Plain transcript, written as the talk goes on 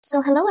So,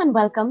 hello and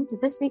welcome to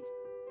this week's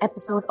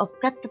episode of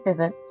Prep to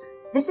Pivot.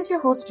 This is your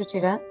host,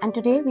 Ruchira, and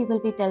today we will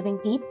be delving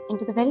deep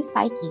into the very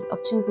psyche of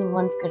choosing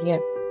one's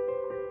career.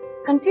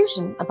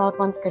 Confusion about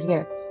one's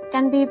career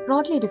can be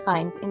broadly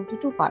defined into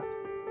two parts.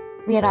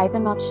 We are either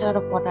not sure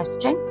of what our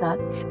strengths are,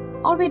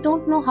 or we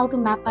don't know how to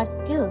map our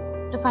skills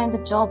to find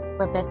the job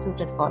we're best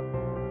suited for.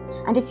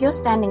 And if you're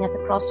standing at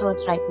the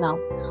crossroads right now,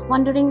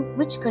 wondering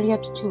which career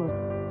to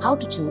choose, how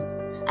to choose,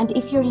 and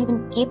if you're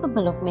even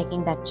capable of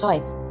making that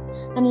choice,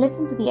 then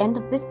listen to the end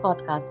of this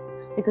podcast,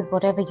 because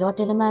whatever your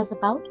dilemma is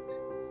about,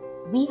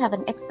 we have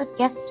an expert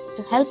guest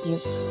to help you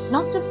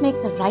not just make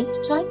the right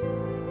choice,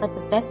 but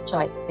the best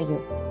choice for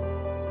you.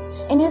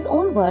 In his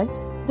own words,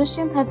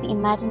 Dushyant has the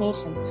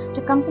imagination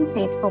to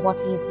compensate for what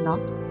he is not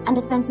and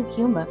a sense of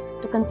humor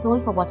to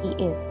console for what he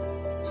is.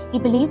 He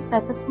believes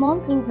that the small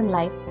things in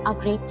life are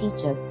great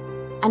teachers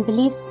and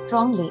believes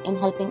strongly in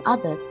helping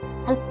others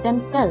help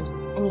themselves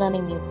in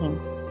learning new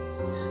things.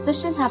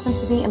 Dushyant happens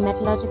to be a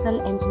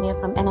metallurgical engineer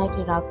from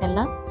NIT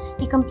Rourkela.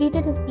 He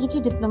completed his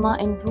PG diploma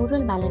in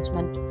rural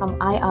management from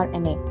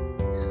IRMA.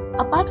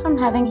 Apart from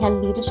having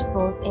held leadership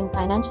roles in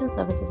financial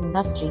services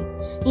industry,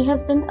 he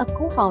has been a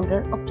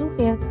co-founder of two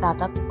failed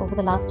startups over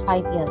the last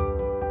 5 years.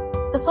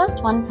 The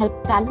first one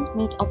helped talent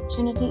meet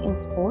opportunity in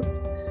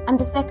sports, and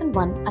the second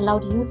one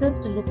allowed users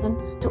to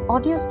listen to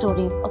audio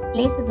stories of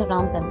places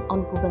around them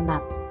on Google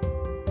Maps.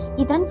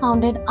 He then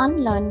founded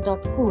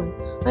unlearn.cool,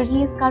 where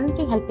he is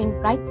currently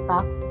helping bright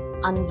sparks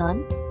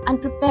unlearn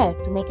and prepare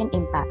to make an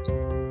impact.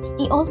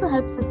 He also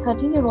helps his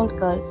 13-year-old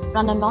girl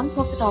run a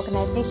non-profit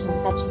organization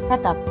that she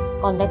set up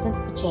called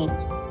Letters for Change.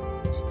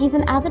 He's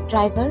an avid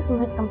driver who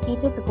has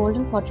completed the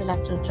Golden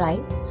Quadrilateral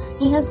Drive.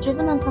 He has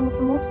driven on some of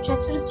the most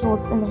treacherous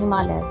roads in the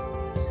Himalayas.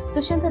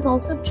 Dushyant has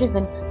also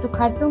driven to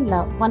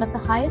Khardungla, one of the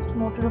highest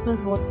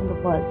motorable roads in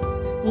the world.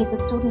 He is a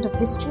student of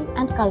history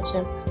and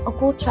culture, a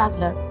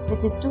co-traveler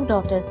with his two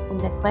daughters in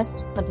their quest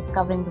for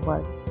discovering the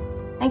world.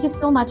 Thank you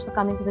so much for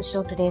coming to the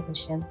show today,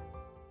 Dushyant.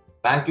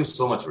 Thank you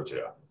so much,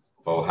 Ruchira,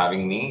 for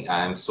having me.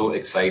 I'm so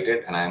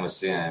excited, and I must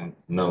say I'm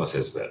nervous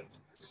as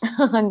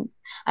well.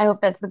 I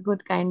hope that's the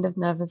good kind of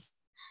nervous.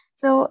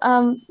 So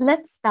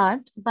let's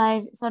start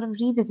by sort of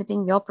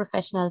revisiting your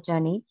professional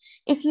journey.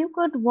 If you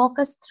could walk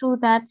us through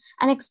that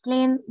and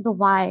explain the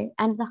why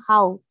and the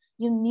how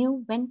you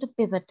knew when to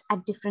pivot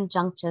at different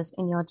junctures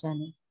in your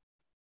journey.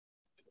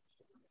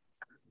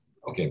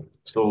 Okay,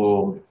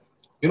 so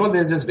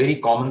there's this very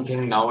common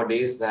thing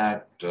nowadays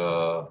that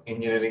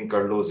engineering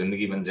kar lo,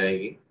 zindagi ban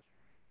jayegi.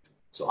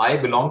 So I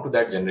belong to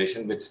that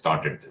generation which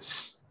started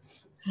this.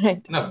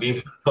 Right. Now, we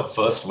were the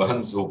first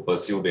ones who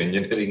pursued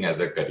engineering as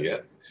a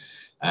career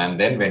and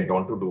then went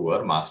on to do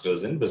our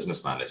masters in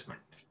business management.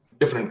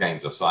 Different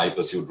kinds of, so I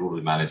pursued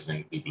rural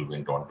management, people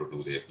went on to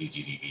do their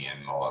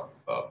PGDDM or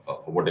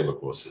whatever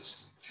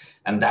courses.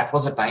 And that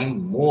was a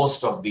time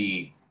most of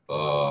the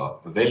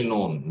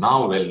well-known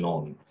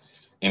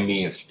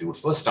MBA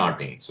institutes were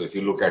starting. So if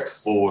you look at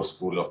Ford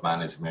School of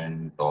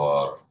Management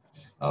or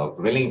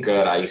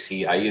Wellinger,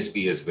 IC,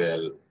 ISB as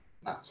well.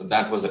 So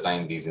that was the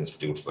time these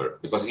institutes were,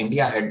 because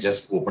India had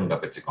just opened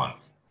up its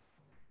economy.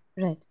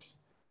 Right.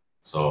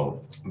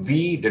 So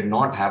we did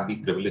not have the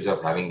privilege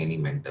of having any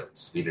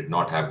mentors. We did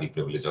not have the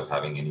privilege of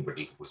having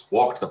anybody who's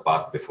walked the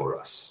path before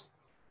us.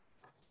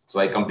 So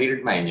I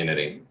completed my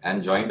engineering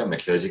and joined a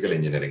metallurgical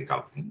engineering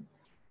company.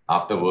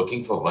 After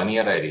working for 1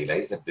 year, I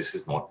realized that this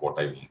is not what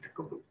I wanted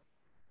to do.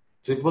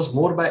 So it was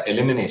more by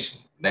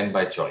elimination than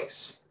by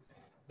choice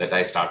that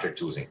I started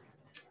choosing.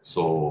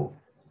 So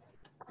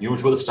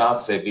usual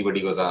stuff,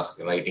 everybody was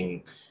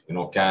writing,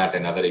 CAT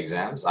and other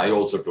exams. I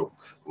also took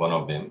one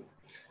of them.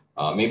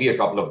 Maybe a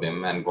couple of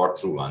them, and got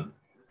through one.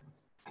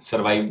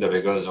 Survived the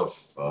rigors of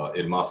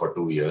IRMA for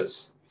 2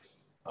 years.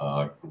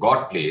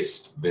 Got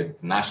placed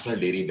with National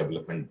Dairy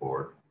Development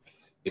Board.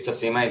 It's a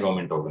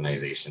semi-government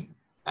organization.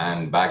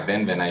 And back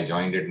then, when I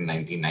joined it in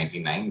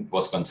 1999, it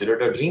was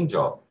considered a dream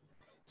job.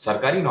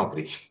 Sarkari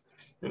Naukri.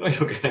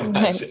 You can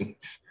imagine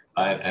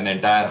an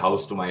entire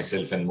house to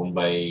myself in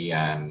Mumbai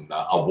and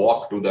a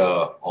walk to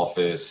the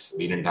office.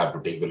 We didn't have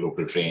to take the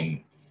local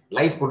train.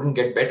 Life couldn't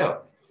get better.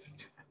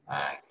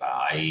 And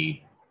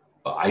I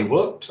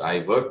worked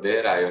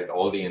there. I had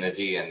all the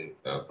energy and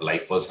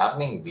life was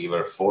happening. We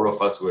were 4 of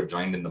us who had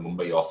joined in the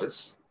Mumbai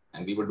office,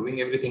 and we were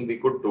doing everything we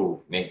could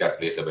to make that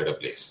place a better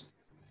place.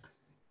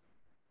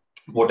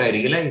 What I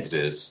realized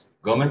is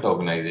government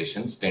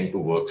organizations tend to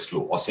work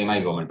slow, or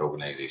semi-government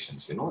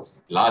organizations,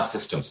 large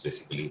systems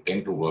basically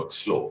tend to work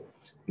slow,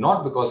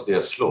 not because they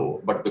are slow,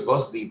 but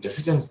because the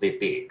decisions they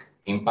take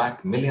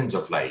impact millions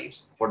of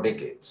lives for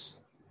decades.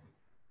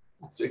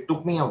 So it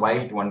took me a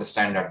while to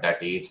understand at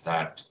that age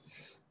that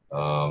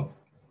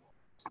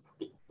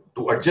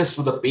to adjust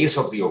to the pace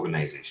of the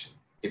organization.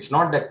 It's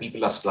not that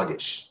people are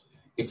sluggish.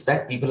 It's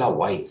that people are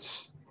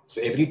wise.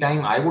 So every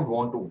time I would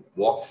want to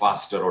walk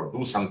faster or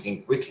do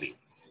something quickly,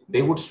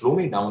 they would slow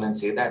me down and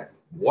say that,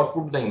 what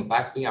would the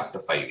impact be after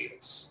 5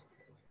 years?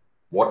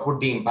 What would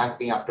the impact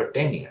be after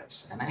 10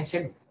 years? And I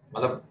said,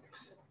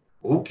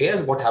 who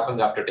cares what happens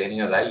after 10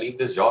 years? I'll leave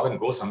this job and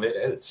go somewhere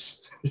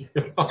else.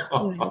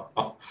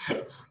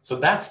 So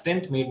that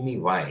stint made me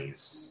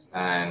wise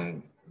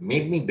and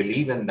made me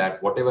believe in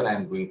that whatever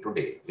I'm doing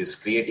today is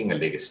creating a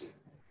legacy.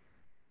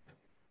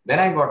 Then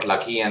I got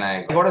lucky and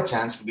I got a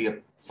chance to be a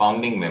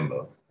founding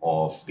member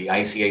of the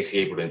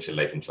ICICI Prudential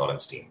Life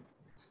Insurance team.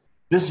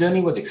 This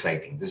journey was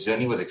exciting. This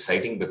journey was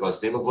exciting because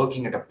they were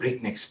working at a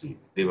breakneck speed.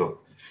 They were,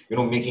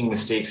 making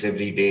mistakes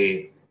every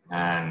day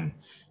and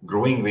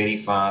growing very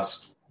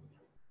fast.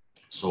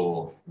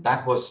 So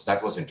that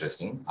was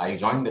interesting. I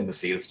joined in the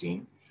sales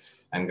team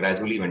and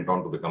gradually went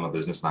on to become a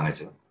business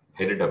manager,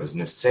 headed a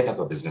business, set up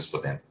a business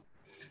for them.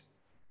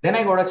 Then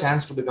I got a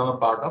chance to become a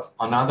part of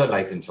another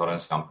life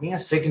insurance company, a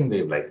second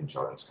wave life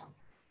insurance company.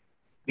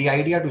 The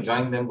idea to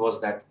join them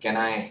was that can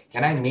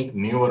I make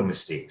newer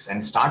mistakes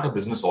and start a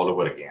business all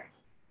over again?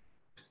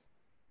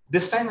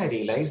 This time I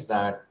realized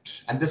that,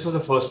 and this was a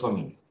first for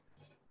me,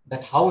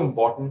 that how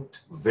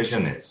important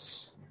vision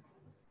is.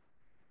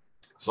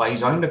 So I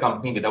joined the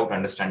company without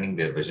understanding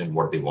their vision,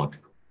 what they wanted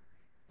to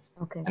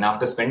do. Okay. And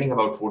after spending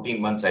about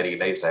 14 months, I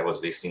realized I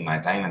was wasting my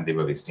time and they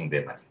were wasting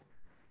their money.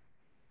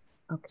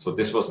 Okay. So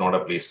this was not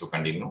a place to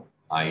continue.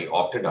 I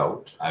opted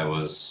out. I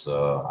was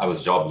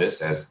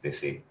jobless, as they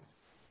say.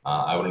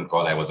 I wouldn't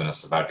call I was in a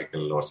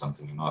sabbatical or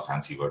something, a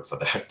fancy word for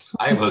that.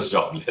 I was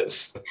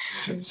jobless,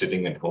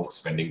 sitting at home,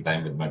 spending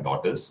time with my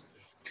daughters.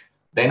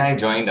 Then I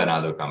joined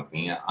another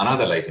company,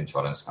 another life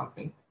insurance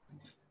company.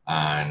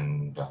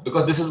 And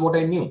because this is what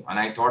I knew and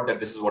I thought that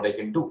this is what I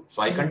can do.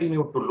 So I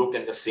continued to look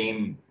in the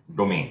same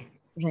domain.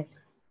 Right.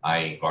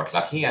 I got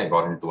lucky. I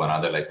got into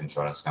another life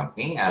insurance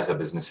company as a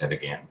business head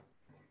again.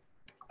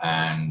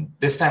 And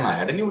this time I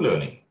had a new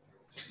learning.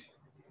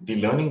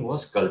 The learning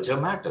was culture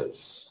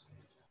matters.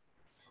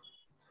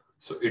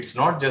 So it's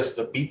not just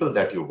the people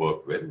that you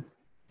work with,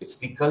 it's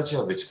the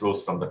culture which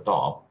flows from the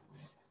top,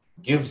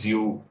 gives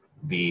you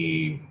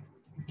the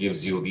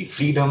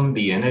freedom,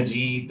 the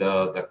energy,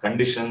 the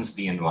conditions,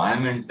 the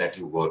environment that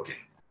you work in.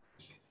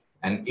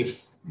 And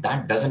if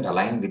that doesn't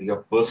align with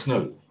your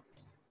personal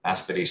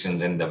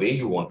aspirations and the way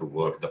you want to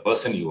work, the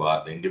person you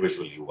are, the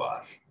individual you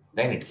are,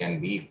 then it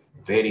can be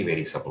very,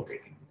 very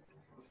suffocating.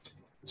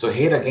 So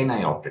here again,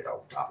 I opted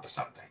out after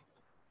some time.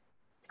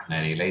 And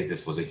I realized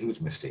this was a huge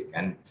mistake.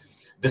 And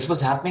this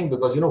was happening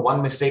because,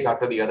 one mistake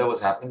after the other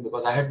was happening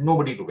because I had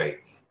nobody to guide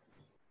me.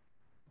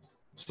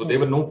 So there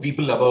were no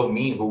people above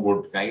me who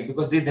would guide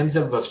because they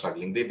themselves were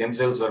struggling. They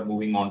themselves were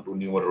moving on to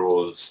newer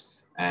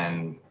roles.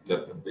 And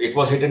it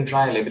was hit and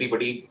trial.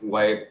 Everybody who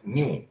I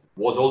knew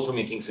was also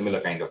making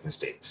similar kind of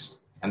mistakes.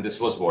 And this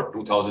was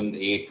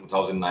 2008,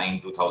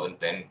 2009,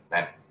 2010.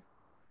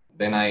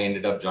 Then I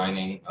ended up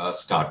joining a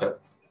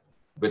startup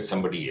with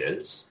somebody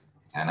else.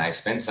 And I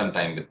spent some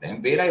time with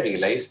them where I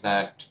realized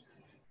that,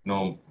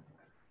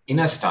 in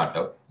a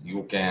startup,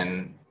 you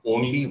can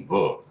only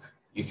work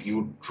if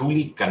you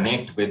truly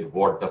connect with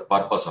what the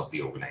purpose of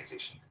the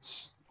organization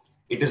is.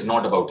 It is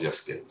not about your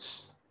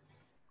skills.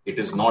 It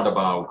is not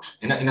about,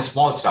 in a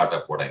small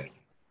startup, what I mean.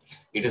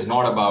 It is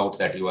not about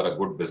that you are a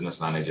good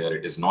business manager.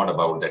 It is not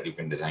about that you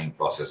can design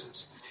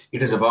processes.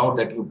 It is about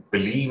that you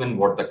believe in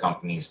what the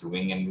company is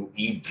doing and you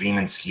eat, dream,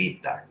 and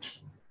sleep that,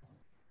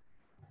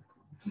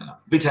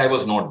 which I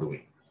was not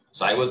doing.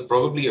 So I was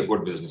probably a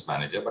good business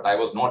manager, but I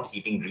was not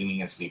eating,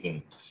 dreaming, and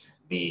sleeping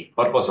the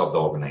purpose of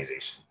the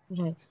organization.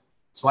 Right.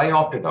 So I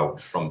opted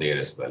out from there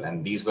as well.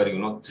 And these were,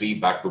 3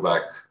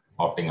 back-to-back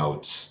opting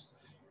outs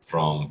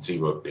from 3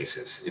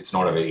 workplaces. It's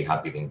not a very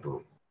happy thing to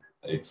do.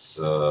 It's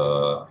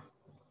not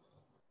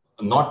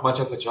much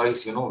of a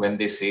choice, when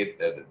they say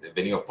that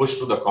when you're pushed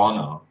to the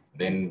corner,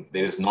 then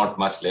there is not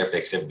much left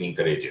except being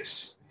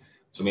courageous.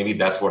 So maybe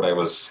that's what I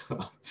was,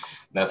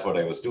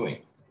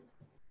 doing.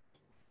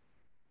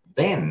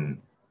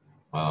 Then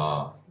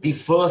the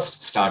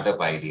first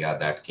startup idea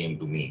that came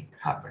to me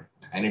happened.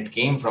 And it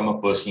came from a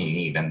personal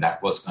need, and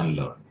that was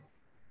unlearn.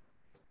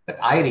 That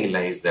I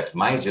realized that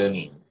my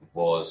journey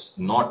was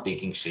not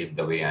taking shape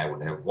the way I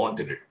would have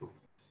wanted it to.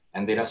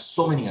 And there are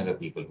so many other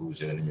people whose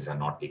journeys are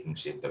not taking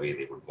shape the way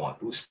they would want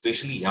to,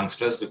 especially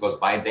youngsters, because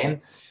by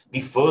then,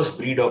 the first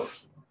breed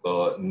of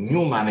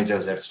new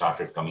managers had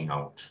started coming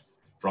out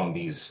from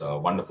these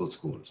wonderful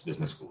schools,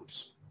 business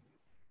schools.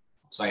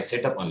 So I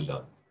set up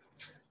Unlearn,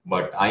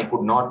 but I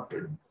could not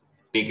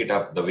take it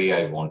up the way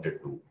I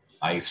wanted to.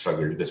 I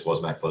struggled. This was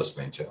my first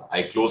venture.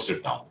 I closed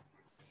it down.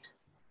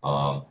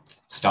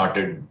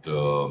 Started,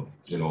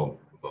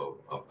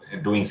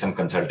 doing some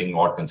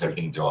odd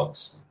consulting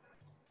jobs.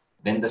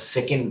 Then the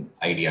second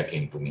idea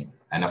came to me,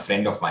 and a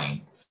friend of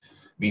mine,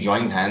 we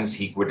joined hands.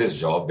 He quit his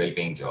job,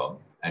 well-paying job,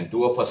 and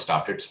 2 of us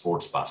started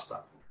Sports Pasta.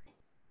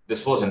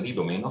 This was in the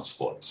domain of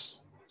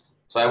sports.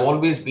 So I've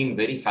always been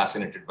very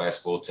fascinated by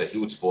sports, a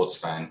huge sports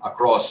fan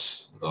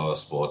across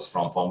sports,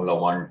 from Formula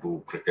 1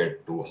 to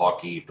cricket to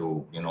hockey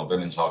to,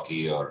 women's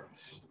hockey or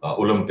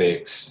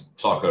Olympics,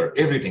 soccer,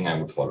 everything I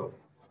would follow.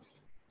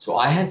 So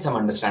I had some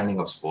understanding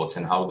of sports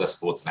and how the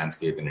sports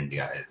landscape in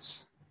India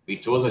is. We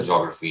chose a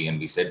geography and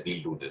we said,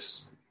 we'll do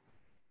this.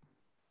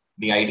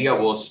 The idea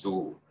was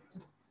to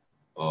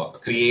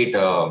create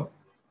an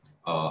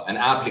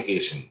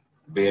application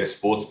where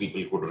sports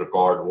people could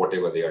record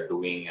whatever they are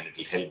doing and it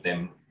will help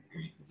them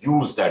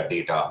use that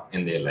data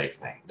in their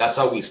lifetime. That's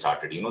how we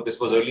started. This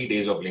was early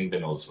days of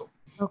LinkedIn also,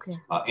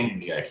 in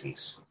India at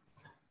least.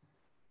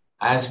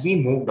 As we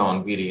moved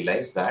on, we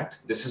realized that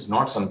this is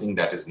not something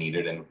that is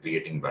needed in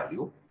creating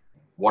value.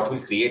 What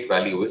will create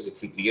value is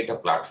if we create a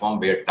platform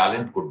where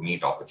talent could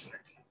meet opportunity.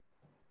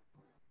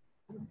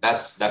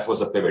 That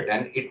was a pivot,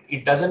 and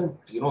it doesn't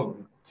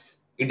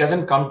it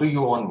doesn't come to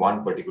you on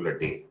one particular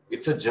day.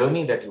 It's a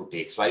journey that you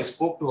take. So I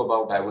spoke to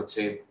about, I would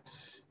say,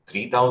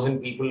 3,000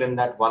 people in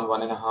that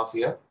 1.5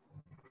 year.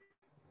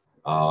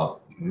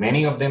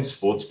 Many of them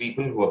sports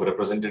people who have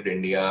represented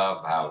India,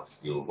 have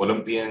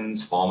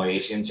Olympians, former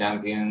Asian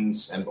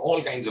champions, and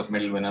all kinds of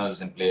medal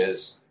winners and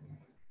players,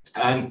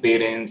 and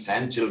parents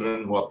and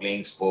children who are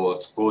playing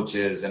sports,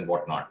 coaches and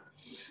whatnot.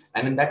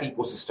 And in that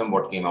ecosystem,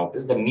 what came out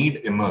is the need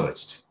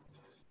emerged.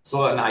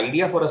 So an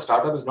idea for a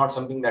startup is not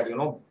something that,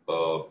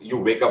 you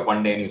wake up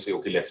one day and you say,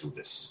 okay, let's do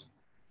this.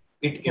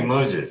 It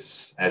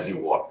emerges as you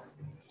walk.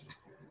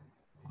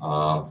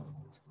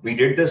 We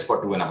did this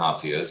for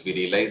 2.5 years. We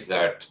realized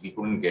that we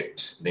couldn't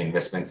get the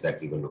investments that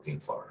we were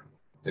looking for.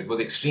 So it was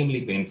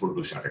extremely painful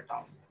to shut it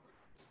down.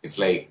 It's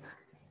like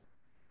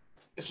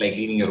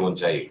leaving your own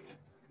child.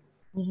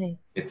 Mm-hmm.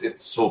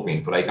 It's so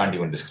painful. I can't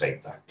even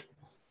describe that.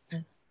 Mm-hmm.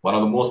 One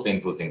of the most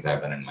painful things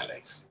I've done in my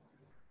life.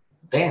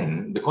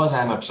 Then, because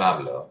I'm a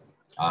traveler,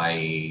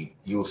 I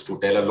used to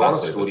tell a lot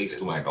of stories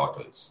to my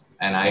daughters.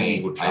 And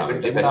they would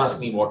ask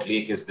me, what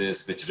lake is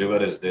this? Which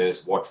river is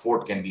this? What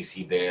fort can we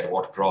see there?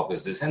 What crop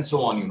is this? And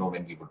so on,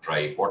 when we would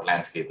drive. What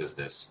landscape is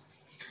this?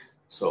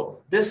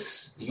 So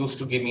this used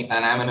to give me,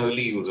 and I'm an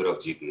early user of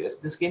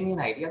GPS, this gave me an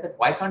idea that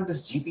why can't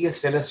this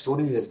GPS tell us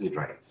stories as we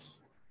drive?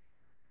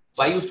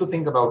 So I used to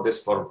think about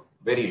this for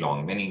very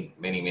long, many,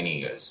 many, many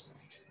years.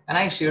 And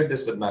I shared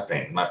this with my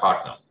friend, my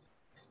partner.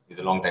 He's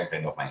a longtime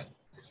friend of mine.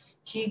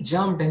 He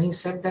jumped and he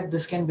said that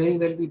this can very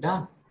well be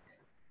done.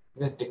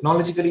 That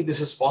technologically, this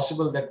is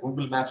possible that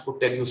Google Maps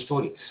could tell you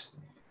stories.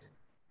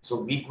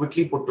 So we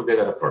quickly put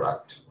together a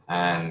product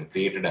and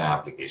created an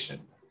application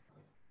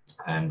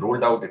and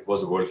rolled out. It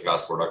was a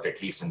world-class product,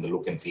 at least in the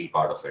look and feel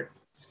part of it.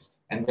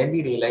 And then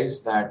we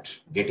realized that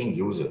getting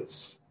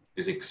users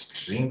is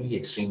extremely,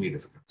 extremely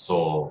difficult.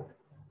 So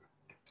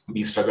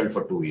we struggled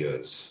for 2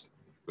 years.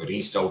 We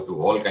reached out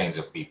to all kinds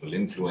of people,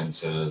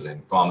 influencers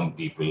and common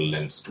people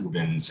and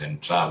students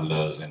and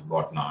travelers and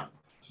whatnot.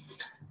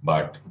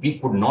 But we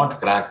could not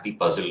crack the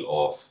puzzle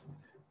of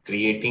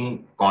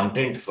creating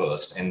content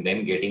first and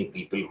then getting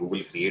people who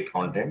will create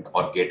content,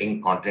 or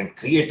getting content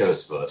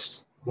creators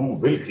first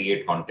who will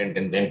create content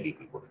and then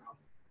people will come.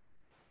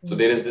 So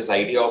there is this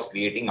idea of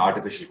creating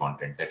artificial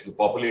content, that you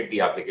populate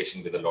the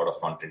application with a lot of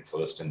content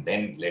first and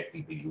then let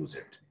people use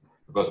it.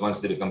 Because once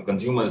they become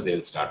consumers,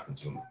 they'll start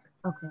consuming.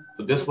 Okay.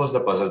 So this was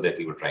the puzzle that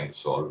we were trying to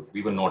solve.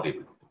 We were not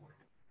able to do it.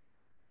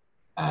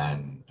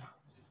 And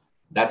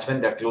that's when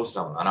that closed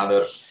down.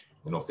 Another,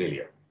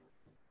 failure.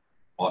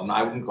 Or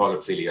I wouldn't call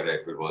it failure.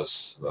 It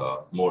was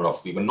more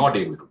of we were not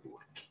able to do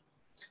it.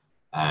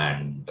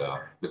 And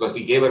because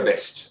we gave our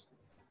best.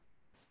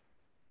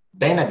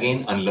 Then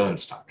again, Unlearn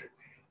started.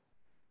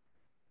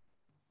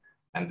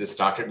 And this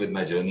started with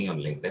my journey on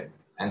LinkedIn.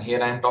 And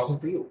here I am talking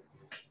to you.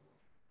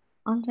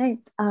 All right.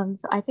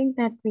 So I think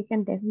that we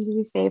can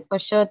definitely say for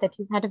sure that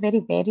you've had a very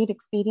varied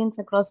experience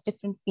across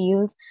different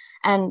fields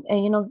and,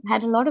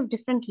 had a lot of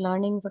different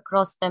learnings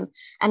across them.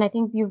 And I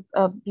think you've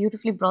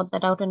beautifully brought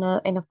that out in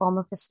a form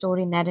of a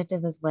story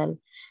narrative as well.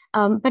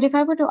 But if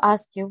I were to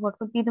ask you, what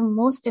would be the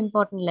most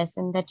important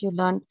lesson that you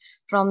learned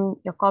from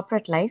your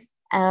corporate life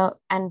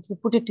and you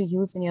put it to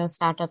use in your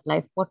startup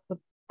life, what would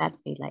that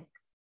be like?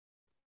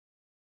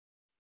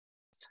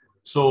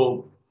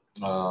 So,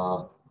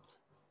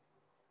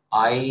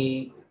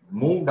 I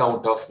moved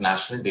out of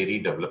National Dairy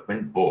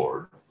Development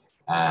Board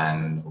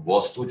and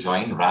was to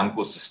join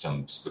Ramco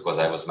Systems because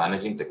I was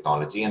managing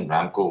technology, and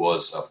Ramco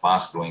was a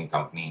fast growing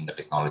company in the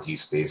technology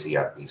space,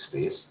 ERP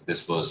space.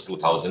 This was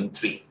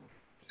 2003.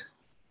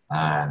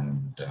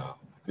 And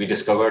we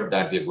discovered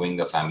that we're going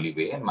the family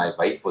way, and my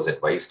wife was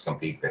advised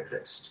complete bed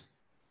rest.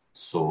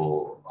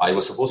 So I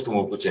was supposed to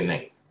move to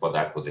Chennai for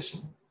that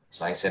position.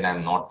 So I said,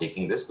 I'm not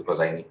taking this because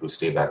I need to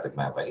stay back with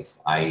my wife.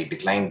 I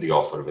declined the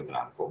offer with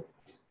Ramco.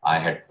 I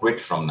had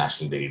quit from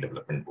National Dairy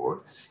Development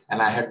Board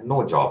and I had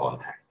no job on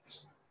hand.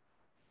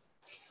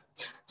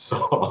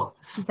 So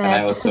that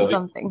I was serving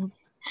something.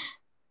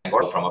 I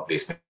got from a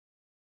placement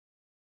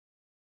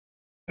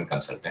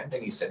consultant,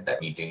 and he said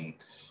that meeting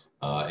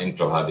in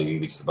Prabhadevi,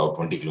 which is about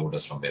 20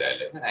 kilometers from where I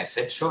live. And I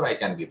said, sure, I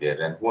can be there.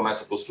 And who am I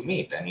supposed to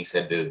meet? And he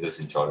said, there's this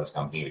insurance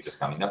company which is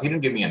coming up. He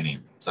didn't give me a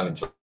name, some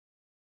insurance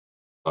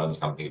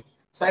company.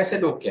 So I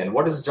said, okay, and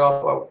what is the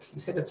job about?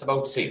 He said, it's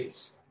about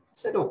sales. I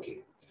said, okay.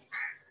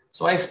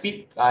 So I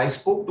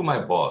spoke to my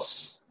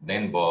boss,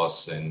 then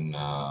boss in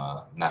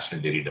National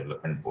Dairy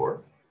Development Board.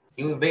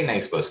 He was a very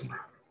nice person.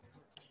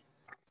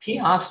 He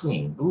asked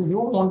me, do you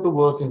want to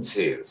work in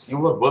sales? You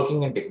were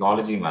working in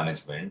technology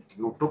management.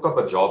 You took up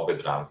a job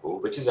with Ramco,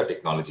 which is a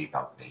technology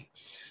company.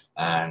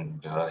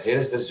 And here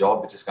is this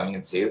job which is coming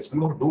in sales. Do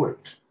you want to do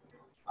it?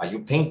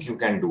 You think you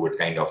can do it,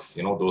 kind of,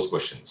 those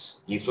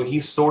questions. So he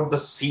sowed the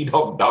seed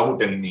of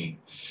doubt in me.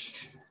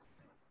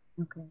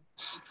 Okay.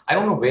 I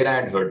don't know where I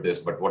had heard this,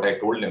 but what I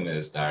told him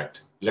is that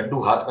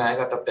laddu haath mein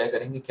aayega tab तय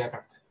करेंगे क्या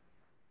करना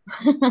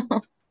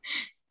है.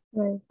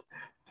 Right.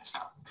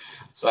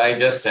 So I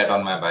just sat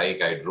on my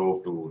bike. I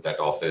drove to that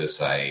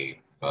office. I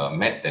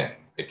met them.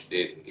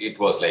 It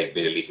was like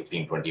barely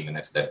 15-20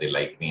 minutes that they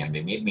liked me, and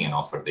they made me an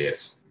offer there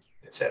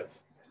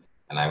itself.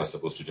 And I was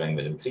supposed to join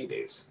within 3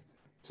 days.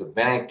 So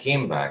when I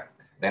came back,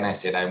 then I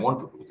said, I want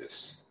to do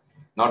this.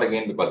 Not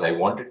again because I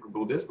wanted to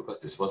do this, because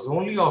this was the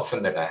only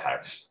option that I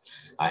had.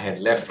 I had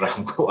left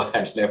Ramco, I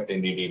had left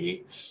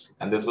NDTV,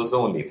 and this was the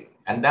only thing.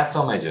 And that's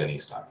how my journey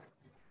started.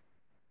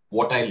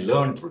 What I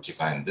learned,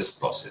 Ruchika, in this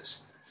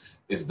process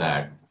is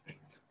that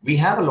we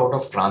have a lot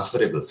of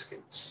transferable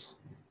skills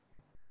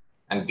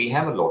and we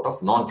have a lot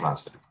of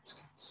non-transferable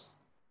skills.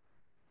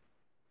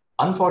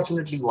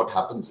 Unfortunately, what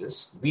happens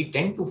is we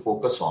tend to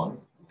focus on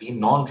the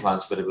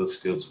non-transferable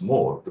skills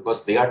more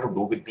because they are to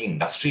do with the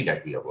industry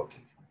that we are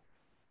working in.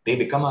 They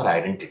become our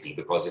identity,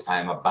 because if I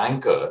am a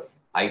banker,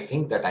 I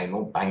think that I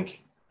know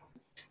banking.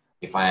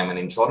 If I am an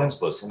insurance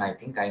person, I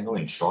think I know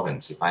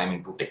insurance. If I am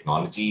into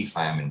technology, if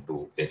I am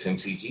into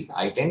FMCG,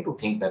 I tend to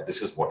think that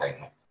this is what I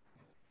know.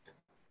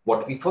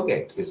 What we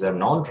forget is that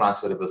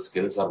non-transferable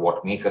skills are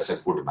what make us a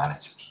good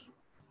manager.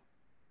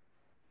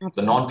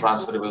 Absolutely. The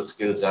non-transferable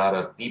skills are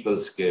our people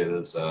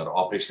skills, our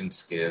operation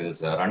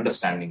skills, our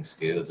understanding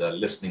skills, our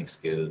listening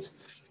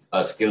skills,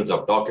 skills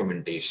of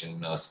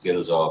documentation,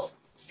 skills of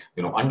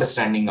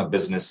understanding a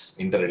business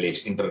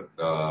interlinkages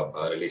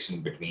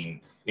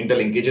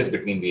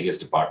between various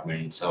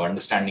departments, our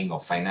understanding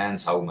of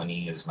finance, how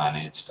money is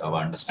managed,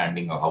 our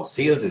understanding of how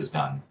sales is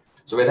done.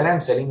 So whether I'm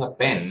selling a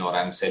pen or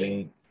I'm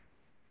selling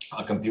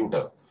a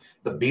computer,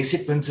 the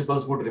basic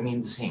principles would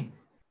remain the same.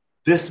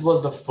 This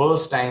was the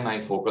first time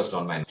I focused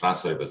on my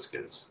transferable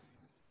skills,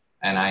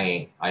 and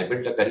I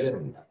built a career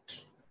in that.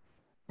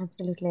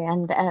 Absolutely.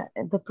 And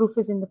the proof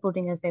is in the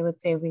pudding, as they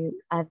would say.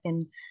 I've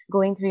been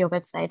going through your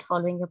website,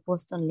 following your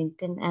posts on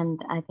LinkedIn,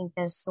 and I think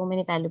there's so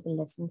many valuable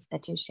lessons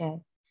that you share.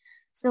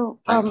 So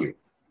thank you.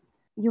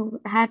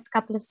 You had a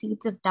couple of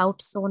seeds of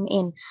doubt sown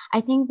in. I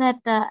think that,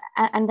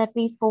 and that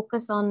we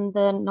focus on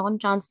the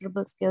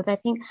non-transferable skills. I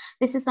think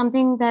this is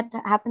something that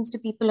happens to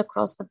people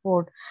across the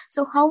board.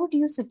 So how would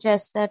you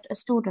suggest that a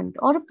student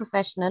or a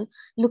professional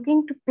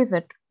looking to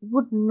pivot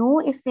would know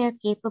if they are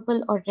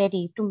capable or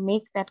ready to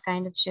make that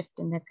kind of shift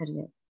in their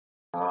career?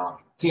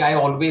 See, I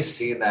always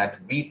say that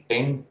we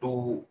tend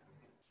to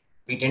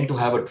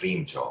have a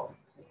dream job.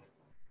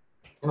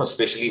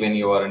 Especially when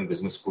you are in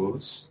business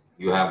schools.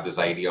 You have this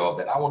idea of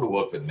that I want to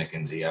work with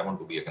McKinsey, I want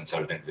to be a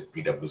consultant with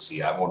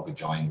PwC, I want to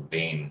join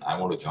Bain, I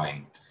want to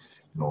join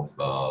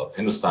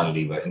Hindustan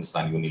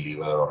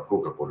Unilever or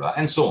Coca-Cola,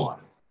 and so on.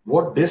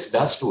 What this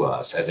does to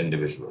us as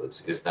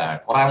individuals is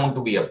that, or I want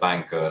to be a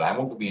banker, I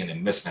want to be an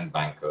investment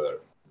banker,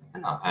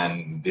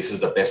 and this is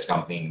the best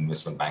company in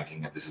investment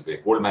banking, and this is where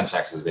Goldman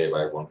Sachs is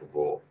where I want to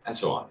go, and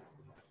so on.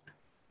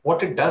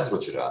 What it does,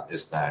 Ruchira,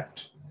 is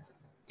that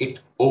it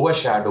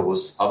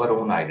overshadows our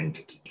own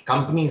identity. The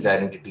company's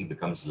identity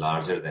becomes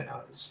larger than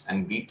ours,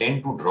 and we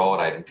tend to draw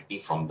our identity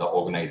from the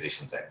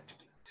organization's identity.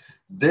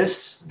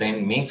 This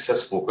then makes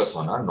us focus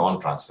on our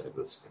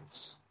non-transferable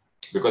skills.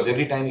 Because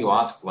every time you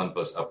ask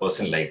a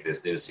person like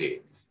this, they'll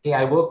say, hey,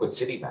 I work with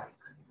Citibank.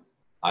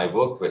 I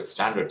work with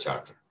Standard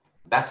Chartered.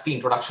 That's the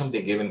introduction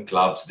they give in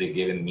clubs, they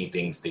give in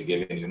meetings, they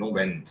give in,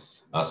 when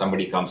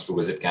somebody comes to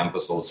visit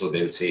campus also,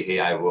 they'll say, hey,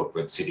 I work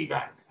with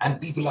Citibank. And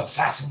people are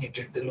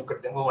fascinated. They look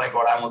at them, oh my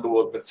God, I want to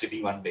work with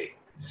Citi one day.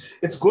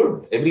 It's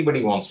good.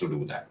 Everybody wants to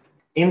do that.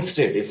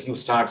 Instead, if you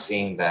start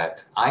saying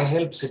that I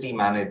help Citi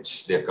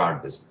manage their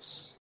card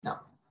business,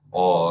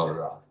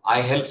 or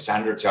I help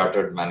Standard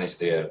Chartered manage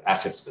their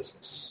assets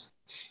business.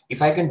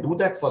 If I can do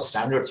that for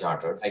Standard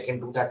Chartered, I can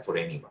do that for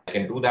anyone. I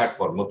can do that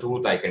for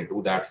Muthoot, I can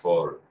do that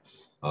for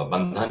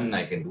Bandhan,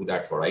 I can do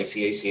that for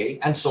ICICI,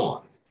 and so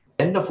on.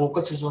 Then the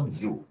focus is on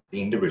you,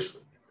 the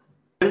individual.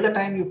 Till the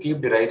time you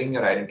keep deriving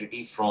your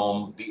identity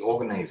from the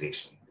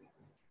organization,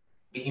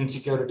 the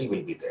insecurity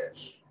will be there.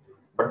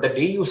 But the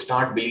day you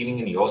start believing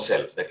in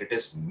yourself that it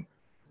is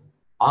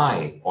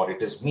I or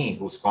it is me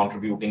who's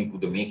contributing to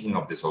the making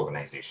of this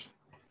organization,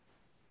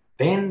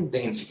 then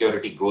the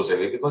insecurity goes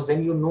away, because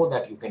then you know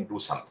that you can do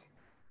something.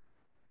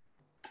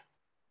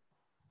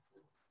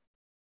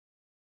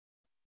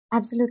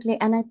 Absolutely.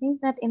 And I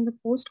think that in the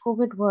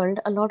post-COVID world,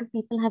 a lot of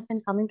people have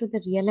been coming to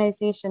the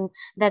realization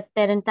that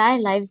their entire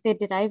lives, they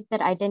derived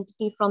their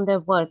identity from their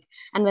work.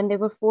 And when they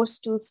were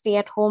forced to stay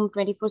at home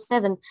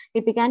 24/7, they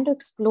began to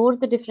explore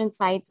the different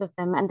sides of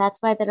them. And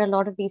that's why there are a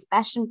lot of these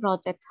passion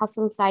projects,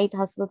 side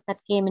hustles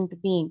that came into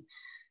being.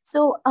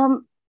 So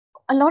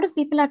a lot of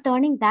people are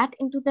turning that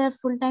into their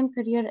full-time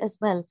career as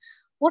well.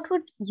 What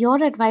would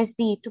your advice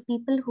be to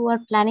people who are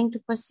planning to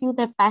pursue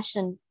their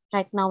passion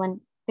right now and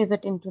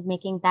pivot into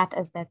making that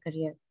as their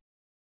career?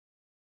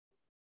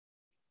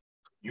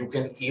 You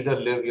can either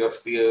live your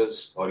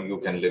fears or you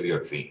can live your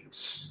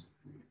dreams.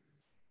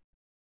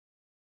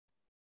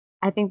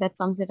 I think that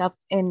sums it up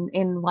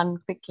in one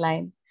quick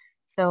line.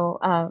 So,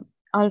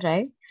 all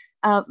right.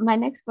 My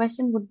next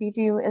question would be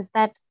to you is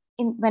that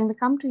when we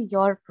come to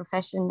your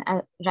profession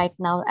right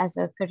now as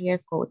a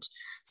career coach,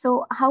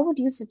 so how would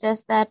you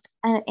suggest that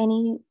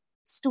any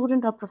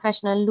student or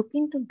professional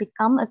looking to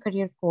become a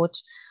career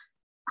coach,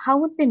 how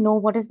would they know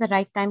what is the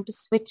right time to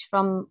switch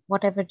from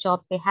whatever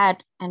job they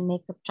had and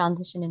make the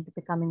transition into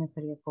becoming a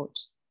career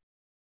coach?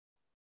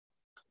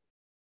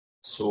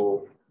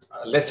 So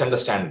let's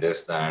understand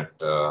this, that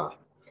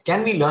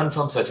can we learn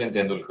from Sachin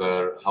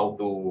Tendulkar how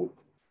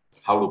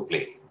to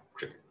play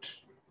cricket?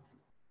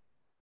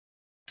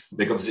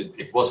 Because if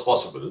it was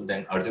possible,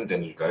 then Arjun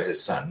Tendulkar,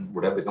 his son,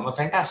 would have become a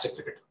fantastic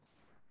cricketer.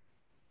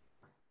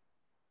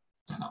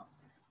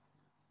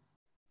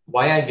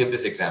 Why I give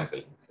this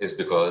example is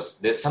because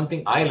there's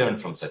something I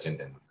learned from Sachin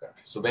Tendulkar.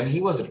 So when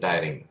he was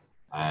retiring,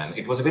 and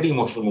it was a very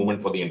emotional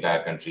moment for the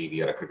entire country,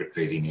 we are a cricket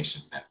crazy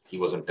nation, and he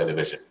was on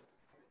television.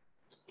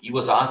 He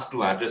was asked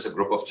to address a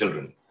group of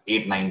children,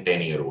 8, 9,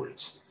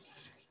 10-year-olds.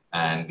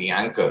 And the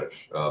anchor,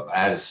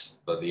 as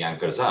the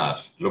anchors are,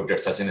 looked at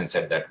Sachin and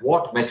said that,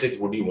 what message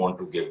would you want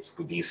to give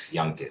to these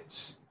young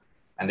kids?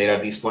 And there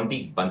are these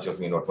 20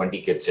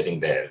 kids sitting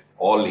there,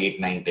 all 8,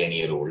 9,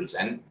 10-year-olds,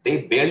 and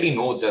they barely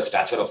know the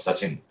stature of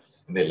Sachin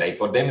in their life.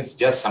 For them, it's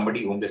just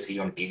somebody whom they see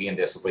on TV and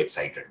they're super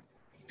excited.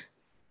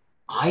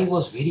 I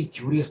was very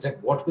curious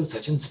that what will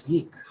Sachin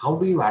speak? How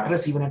do you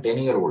address even a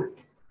 10-year-old?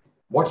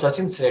 What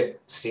Sachin said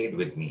stayed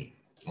with me.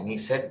 And he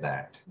said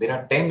that there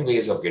are 10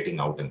 ways of getting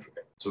out in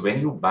cricket. So when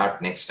you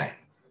bat next time,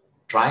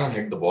 try and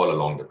hit the ball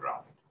along the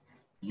ground.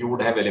 You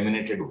would have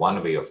eliminated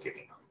one way of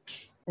getting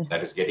out.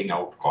 That is getting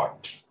out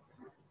caught.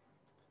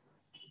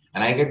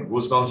 And I get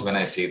goosebumps when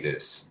I say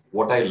this.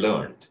 What I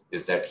learned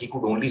is that he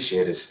could only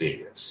share his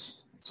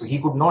failures. So he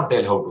could not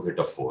tell how to hit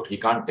a 4. He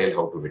can't tell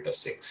how to hit a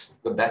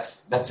 6. But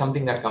that's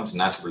something that comes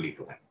naturally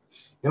to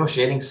him.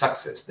 Sharing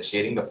success,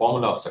 sharing the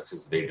formula of success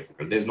is very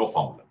difficult. There's no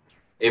formula.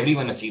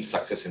 Everyone achieves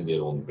success in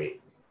their own way.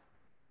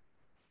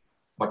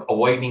 But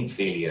avoiding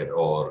failure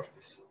or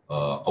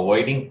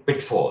avoiding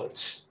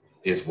pitfalls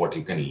is what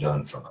you can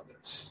learn from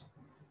others.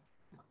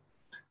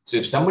 So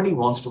if somebody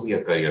wants to be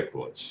a career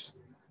coach,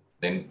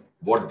 then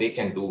what they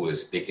can do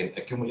is they can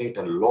accumulate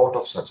a lot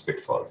of such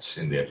pitfalls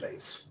in their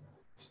life.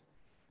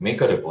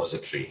 Make a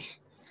repository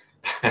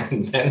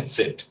and then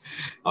sit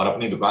और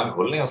अपनी दुकान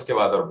खोल लें उसके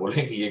बाद और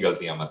बोलें कि ये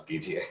गलतियां मत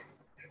कीजिए.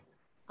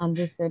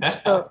 Understood.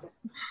 So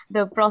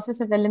the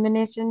process of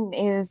elimination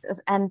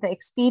and the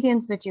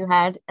experience which you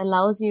had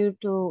allows you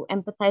to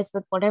empathize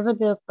with whatever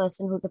the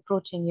person who's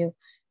approaching you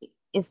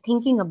is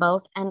thinking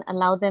about and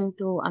allow them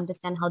to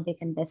understand how they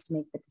can best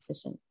make the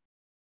decision.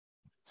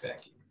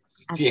 Exactly.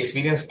 See,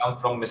 experience comes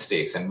from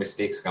mistakes and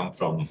mistakes come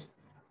from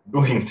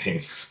doing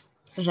things.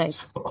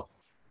 Right.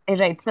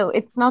 Right. So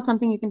it's not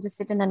something you can just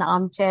sit in an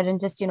armchair and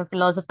just,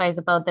 philosophize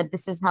about that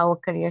this is how a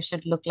career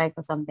should look like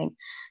or something.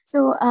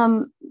 So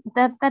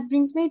that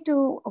brings me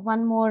to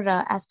one more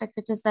aspect,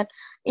 which is that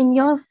in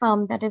your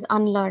firm, that is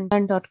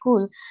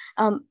unlearn.cool,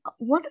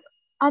 what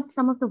are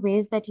some of the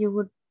ways that you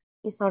would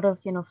sort of,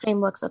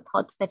 frameworks or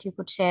thoughts that you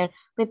could share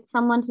with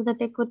someone so that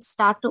they could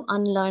start to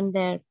unlearn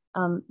their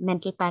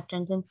mental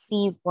patterns and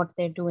see what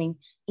they're doing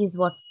is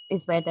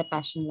where their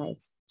passion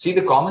lies? See,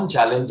 the common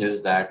challenge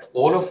is that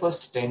all of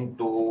us tend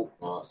to,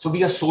 so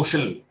we are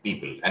social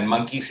people, and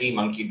monkey see,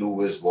 monkey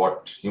do is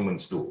what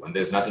humans do. And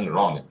there's nothing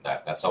wrong in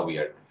that. That's how we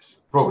are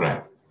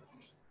programmed.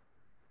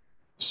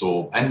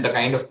 So, and the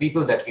kind of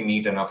people that we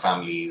meet in our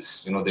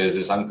families, there's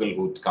this uncle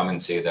who'd come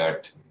and say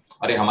that,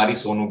 "Arey, hamari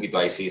Sonu ki to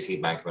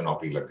ICICI Bank mein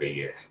naukri lag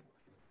gayi hai.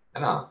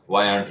 है ना?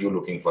 Why aren't you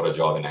looking for a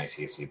job in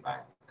ICICI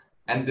Bank?"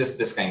 And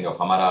this kind of,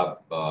 हमारा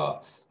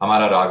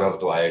राघव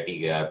तो IIT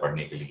गया है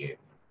पढ़ने के लिए.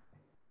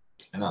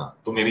 है ना,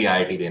 तुम्हें भी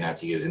IIT देना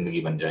चाहिए,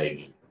 जिंदगी बन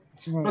जाएगी.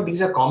 No,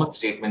 these are common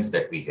statements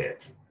that we hear.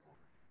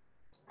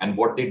 And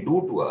what they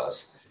do to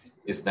us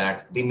is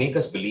that they make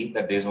us believe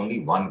that there's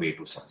only one way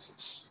to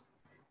success.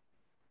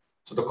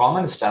 So the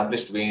common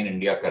established way in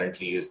India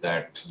currently is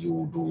that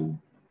you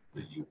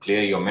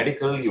clear your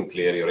medical, you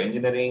clear your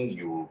engineering,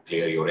 you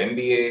clear your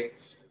MBA,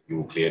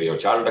 you clear your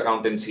chartered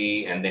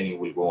accountancy, and then you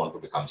will go on to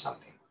become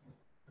something.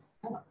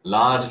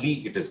 Largely,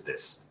 it is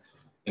this.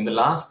 In the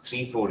last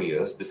 3-4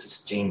 years, this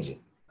is changing.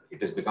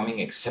 It is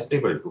becoming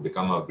acceptable to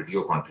become a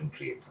video content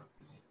creator.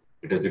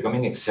 It is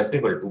becoming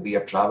acceptable to be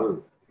a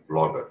travel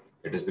blogger.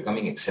 It is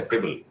becoming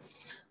acceptable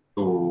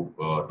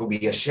to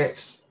be a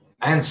chef,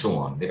 and so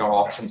on. There are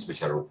options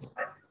which are open.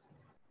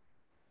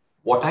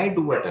 What I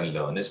do at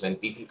Unlearn is when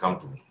people come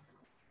to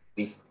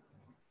me,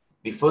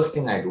 the first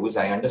thing I do is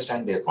I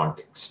understand their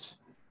context.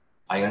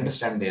 I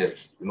understand their,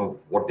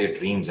 what their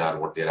dreams are,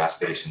 what their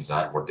aspirations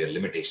are, what their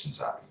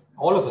limitations are.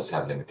 All of us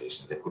have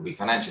limitations. It could be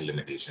financial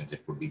limitations.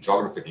 It could be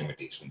geographic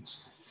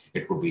limitations.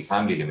 It could be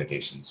family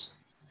limitations.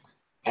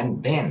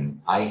 And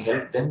then I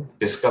help them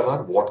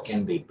discover what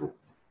can they do.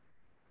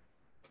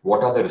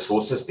 What are the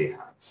resources they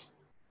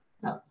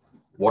have?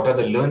 What are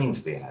the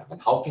learnings they have?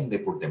 And how can they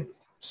put them to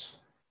use?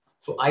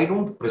 So I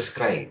don't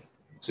prescribe.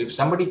 So if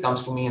somebody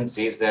comes to me and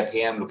says that,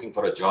 "Hey, I'm looking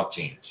for a job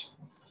change,"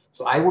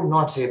 So I would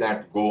not say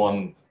that go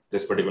on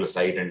this particular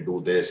site and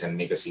do this and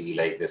make a CV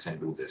like this and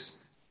do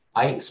this.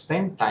 I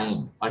spend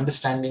time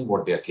understanding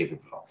what they are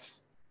capable of.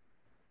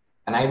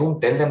 And I don't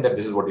tell them that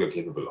this is what you're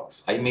capable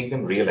of. I make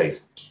them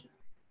realize it.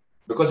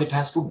 Because it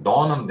has to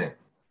dawn on them.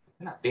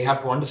 They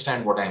have to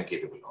understand what I am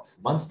capable of.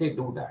 Once they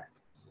do that,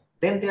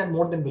 then they are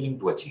more than willing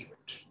to achieve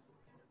it.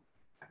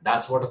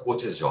 That's what a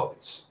coach's job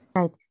is.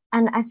 Right.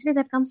 And actually,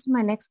 that comes to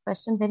my next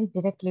question very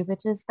directly,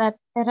 which is that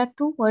there are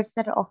two words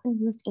that are often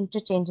used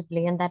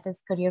interchangeably, and that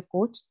is career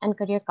coach and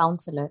career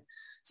counselor.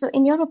 So,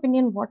 in your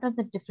opinion, what are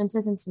the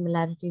differences and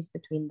similarities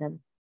between them?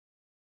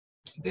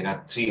 There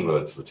are three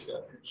words which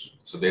are there.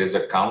 So, there is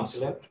a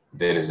counselor,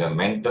 there is a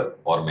mentor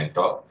or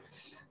mentor,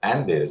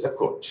 and there is a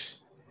coach.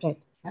 Right.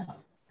 Yeah.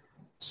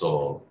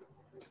 So,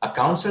 a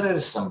counselor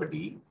is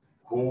somebody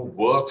who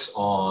works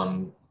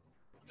on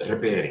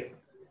repairing.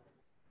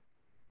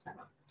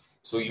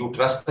 So you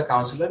trust the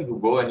counselor, you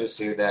go and you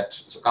say that.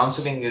 So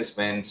counseling is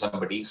when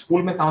somebody,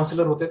 school mein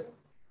counselor hote the.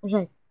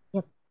 Right.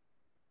 Yep.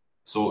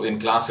 So in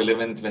class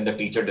 11th, when the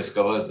teacher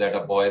discovers that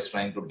a boy is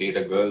trying to date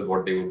a girl,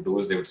 what they would do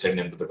is they would send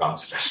him to the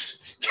counselor.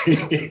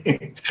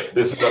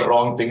 This is the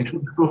wrong thing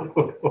to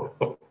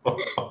do.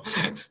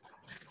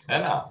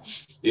 And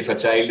if a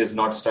child is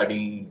not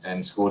studying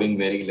and scoring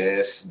very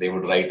less, they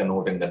would write a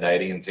note in the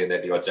diary and say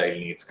that your child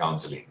needs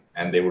counseling,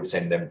 and they would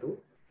send them to.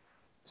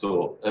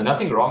 So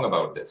nothing wrong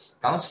about this.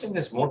 Counseling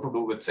is more to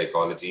do with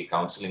psychology.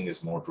 Counseling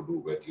is more to do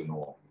with,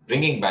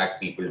 bringing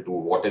back people to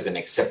what is an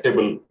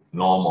acceptable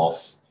norm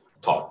of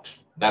thought.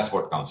 That's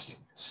what counseling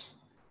is.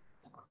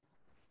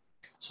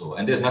 So,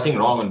 and there's nothing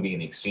wrong in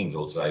being extremes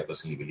also. I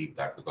personally believe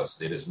that, because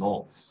there's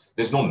no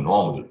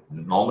normal.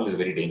 Normal is a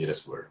very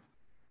dangerous word.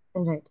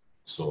 Right.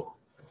 So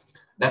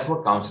that's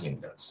what counseling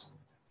does.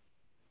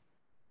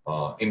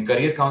 In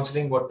career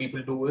counseling, what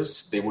people do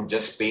is they would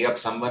just pay up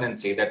someone and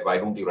say that, why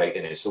don't you write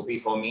an SOP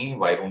for me?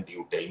 Why don't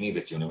you tell me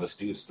which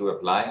universities to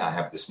apply? I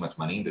have this much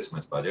money, this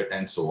much budget,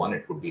 and so on.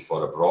 It could be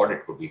for abroad.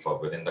 It could be for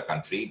within the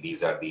country.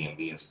 These are the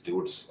MBA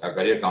institutes. A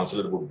career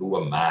counselor would do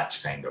a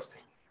match kind of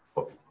thing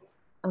for people.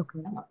 Okay.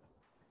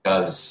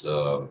 Does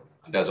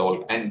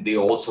all, and they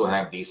also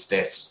have these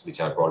tests which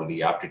are called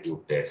the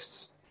aptitude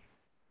tests.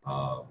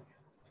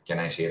 Can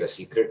I share a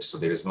secret? So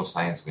there is no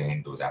science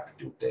behind those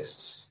aptitude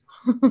tests.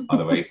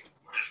 Otherwise,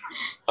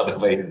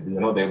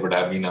 there would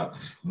have been a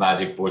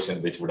magic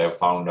potion which would have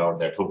found out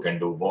that who can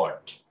do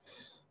what.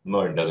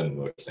 No, it doesn't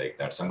work like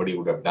that. Somebody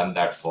would have done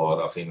that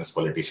for a famous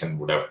politician,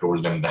 would have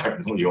told them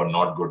that, no, you are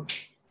not good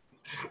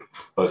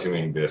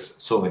pursuing this.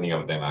 So many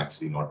of them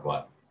actually, not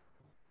one.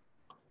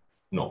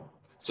 No.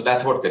 So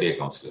that's what career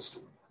counselors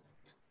do.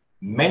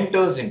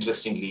 Mentors,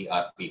 interestingly,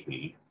 are people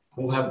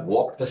who have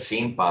walked the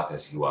same path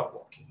as you are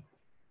walking.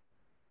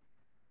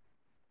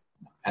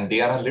 And they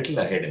are a little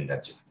ahead in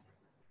that journey.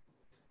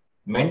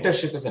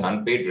 Mentorship is an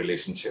unpaid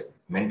relationship.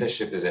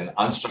 Mentorship is an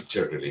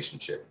unstructured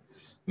relationship.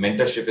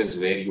 Mentorship is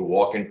where you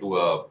walk into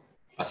a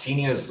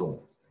senior's room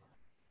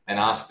and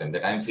ask them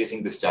that I'm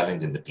facing this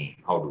challenge in the team.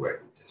 How do I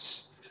do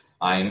this?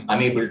 I'm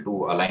unable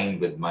to align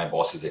with my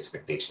boss's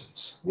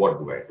expectations. What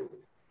do I do?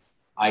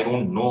 I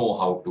don't know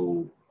how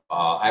to,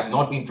 I've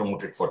not been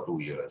promoted for 2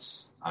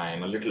 years.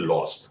 I'm a little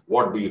lost.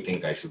 What do you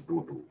think I should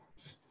do to?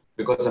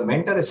 Because a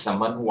mentor is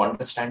someone who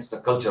understands the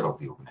culture of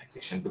the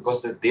organization,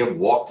 because they have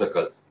walked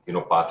the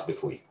path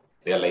before you.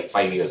 They are like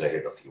 5 years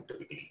ahead of you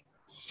typically.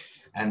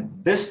 And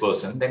this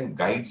person then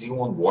guides you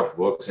on what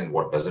works and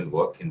what doesn't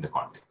work in the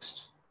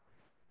context.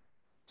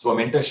 So a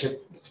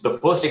mentorship, the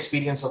first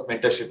experience of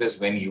mentorship is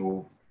when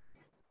you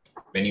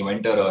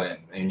enter an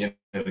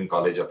engineering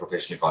college or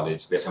professional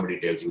college where somebody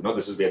tells you, no,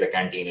 this is where the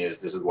canteen is,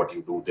 this is what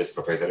you do, this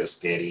professor is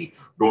scary,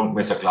 don't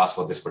miss a class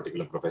for this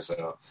particular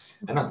professor,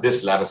 and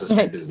this lab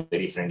assistant is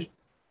very friendly,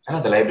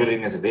 and the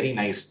librarian is a very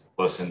nice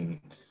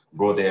person,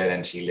 go there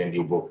and she'll lend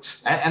you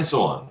books, and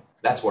so on.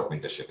 That's what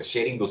mentorship is,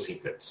 sharing those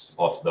secrets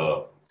of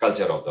the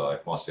culture, of the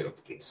atmosphere of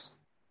the place.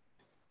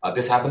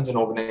 This happens in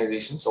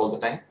organizations all the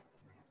time.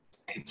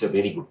 It's a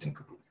very good thing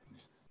to do.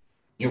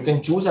 You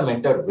can choose a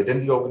mentor within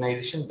the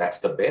organization, that's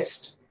the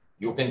best.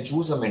 You can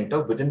choose a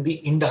mentor within the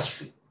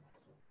industry.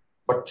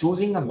 But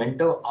choosing a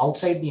mentor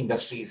outside the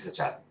industry is a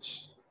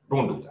challenge.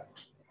 Don't do that.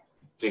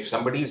 So if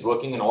somebody is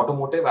working in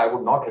automotive, I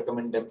would not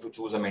recommend them to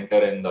choose a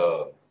mentor in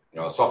the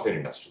software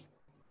industry.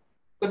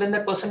 But then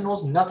that person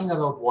knows nothing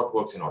about what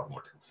works in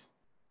automotive.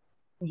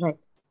 Right.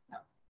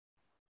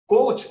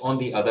 Coach, on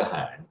the other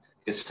hand,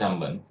 is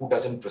someone who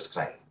doesn't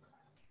prescribe.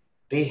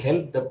 They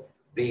help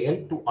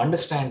to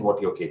understand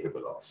what you're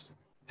capable of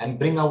and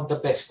bring out the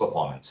best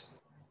performance.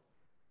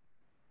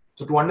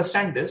 So to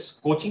understand this,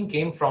 coaching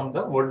came from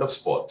the world of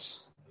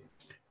sports.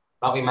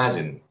 Now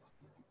imagine,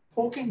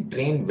 who can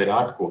train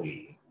Virat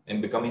Kohli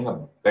in becoming a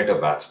better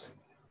batsman,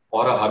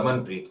 or a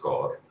Harmanpreet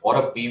Kaur, or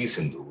a PV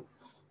Sindhu,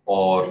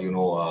 or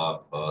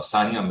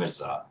Sania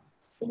Mirza?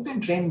 Who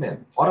can train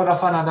them? Or a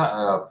Rafael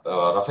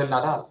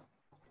Nadal?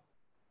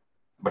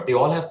 But they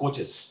all have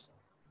coaches,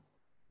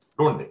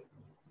 don't they?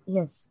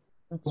 Yes.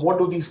 What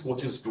do these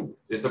coaches do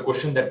is the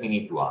question that we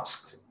need to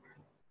ask.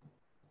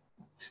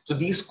 So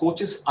these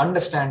coaches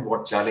understand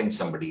what challenge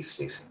somebody is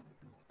facing.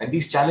 And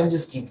these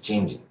challenges keep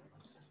changing.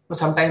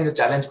 Sometimes the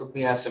challenge could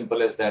be as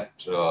simple as that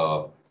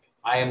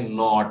I am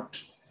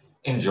not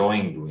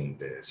enjoying doing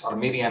this, or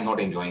maybe I'm not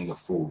enjoying the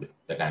food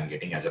that I'm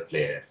getting as a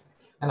player,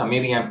 and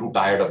maybe I'm too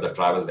tired of the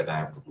travel that I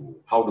have to do.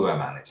 How do I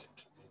manage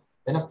it?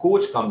 Then a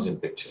coach comes in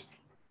picture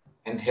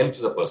and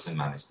helps the person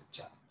manage the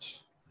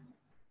challenge.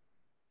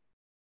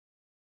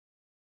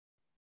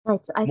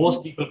 Right. So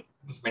Most people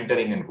use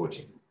mentoring and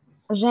coaching.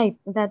 Right,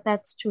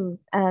 that's true.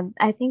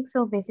 I think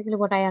so. Basically,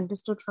 what I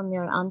understood from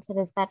your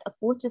answer is that a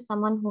coach is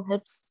someone who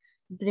helps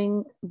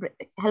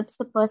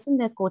the person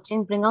they're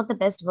coaching bring out the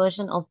best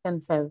version of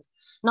themselves.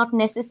 Not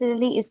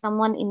necessarily is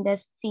someone in their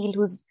field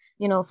who's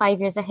 5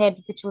 years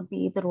ahead, which would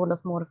be the role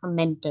of more of a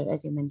mentor,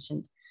 as you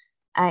mentioned.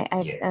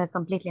 I Yes.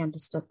 completely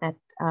understood that.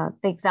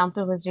 The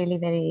example was really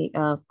very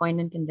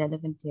poignant and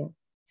relevant here.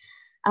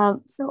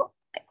 So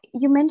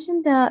you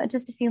mentioned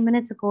just a few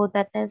minutes ago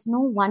that there's no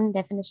one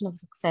definition of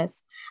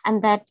success,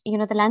 and that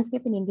the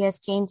landscape in India is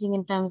changing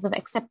in terms of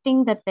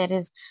accepting that there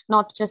is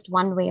not just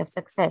one way of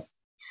success.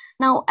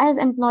 Now, as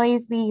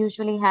employees, we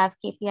usually have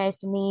KPIs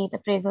to meet,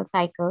 appraisal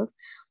cycles,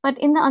 but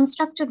in the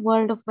unstructured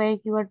world of where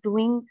you are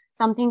doing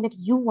something that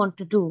you want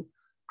to do,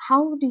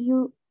 how do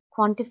you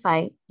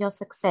quantify your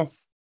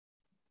success?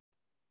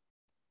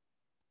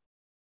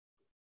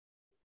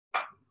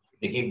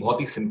 देखिए, बहुत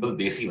ही simple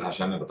देसी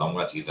भाषा में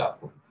बताऊंगा चीज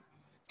आपको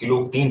कि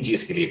लोग 3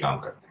 चीज के लिए काम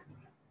करते हैं.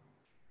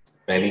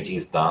 पहली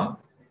चीज दाम,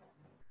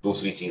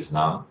 दूसरी चीज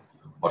नाम,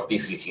 और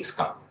तीसरी चीज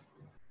काम.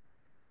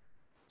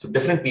 So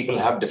different people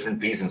have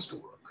different reasons to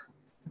work.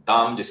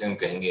 दाम जिसे हम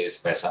कहेंगे is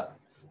पैसा.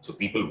 So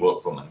people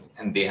work for money,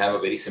 and they have a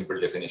very simple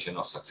definition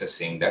of success,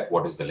 saying that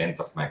what is the length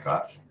of my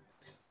car,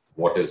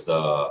 what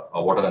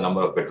are the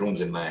number of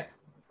bedrooms in my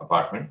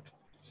apartment,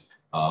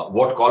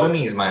 what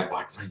colony is my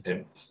apartment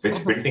in,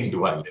 which building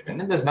do I live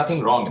in, and there's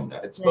nothing wrong in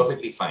that. It's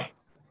perfectly fine.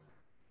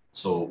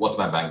 So what's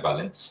my bank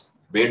balance?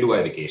 Where do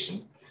I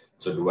vacation?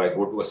 So do I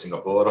go to a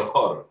Singapore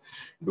or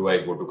do I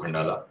go to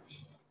Khandala?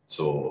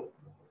 So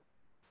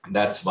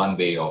that's one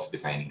way of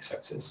defining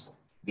success.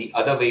 The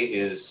other way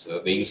is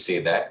where you say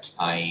that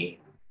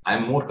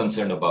I'm more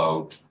concerned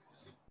about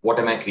what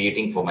am I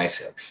creating for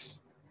myself,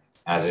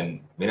 as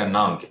in mera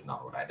naam kitna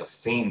ho raha hai, the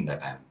fame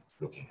that I'm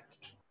looking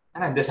at.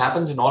 And this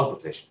happens in all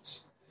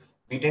professions.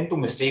 We tend to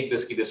mistake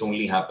this कि this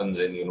only happens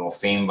in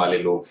fame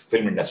वाले लोग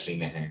film industry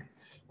में हैं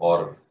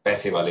और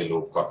पैसे वाले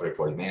लोग corporate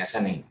world में. ऐसा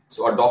नहीं.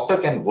 So a doctor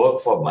can work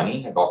for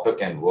money, a doctor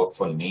can work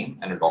for name,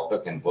 and a doctor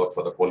can work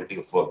for the quality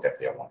of work that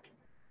they are wanting.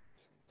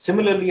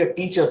 Similarly, a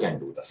teacher can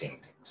do the same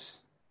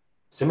things.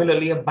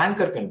 Similarly, a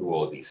banker can do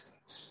all these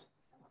things.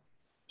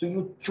 So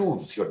you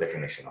choose your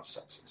definition of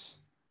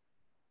success.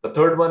 The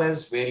third one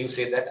is where you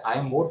say that I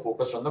am more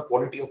focused on the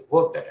quality of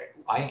work that I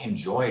do. I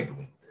enjoy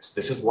doing this.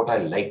 This is what I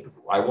like to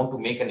do. I want to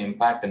make an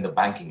impact in the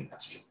banking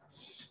industry.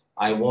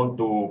 I want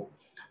to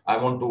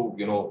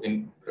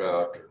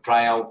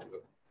try out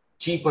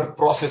cheaper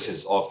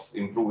processes of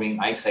improving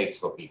eyesight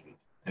for people.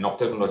 An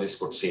ophthalmologist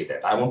could say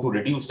that. I want to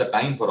reduce the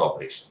time for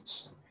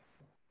operations,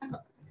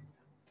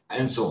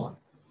 and so on.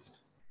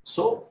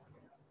 So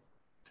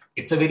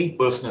it's a very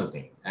personal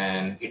thing,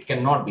 and it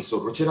cannot be. So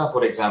Ruchira,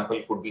 for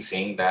example, could be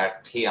saying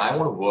that, hey, I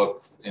want to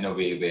work in a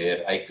way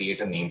where I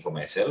create a name for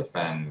myself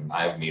and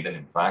I've made an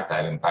impact.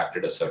 I've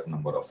impacted a certain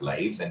number of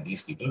lives and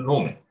these people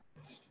know me.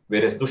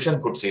 Whereas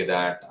Dushyant could say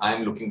that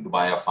I'm looking to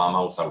buy a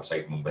farmhouse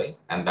outside Mumbai,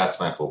 and that's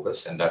my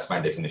focus, and that's my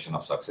definition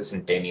of success.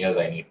 In 10 years,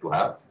 I need to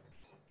have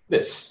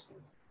this.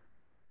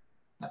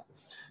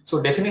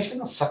 So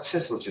definition of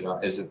success,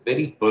 Ruchira, is a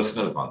very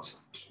personal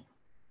concept.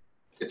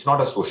 It's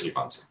not a social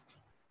concept.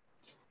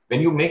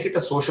 When you make it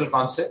a social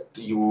concept,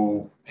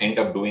 you end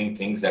up doing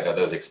things that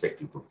others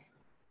expect you to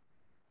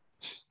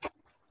do.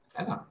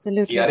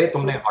 Absolutely. यारे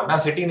तुमने Honda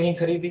City नहीं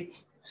खरीदी?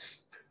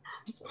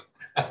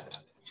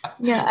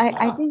 Yeah,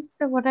 I think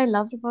that what I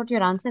loved about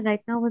your answer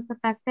right now was the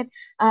fact that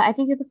I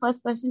think you're the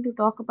first person to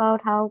talk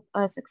about how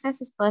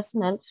success is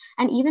personal,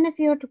 and even if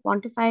you were to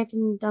quantify it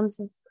in terms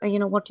of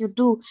what you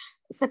do,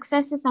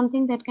 success is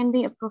something that can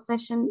be a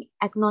profession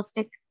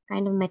agnostic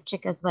kind of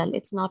metric as well.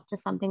 It's not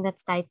just something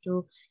that's tied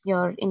to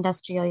your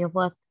industry or your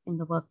work in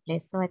the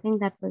workplace. So I think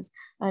that was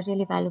a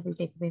really valuable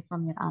takeaway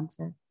from your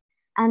answer.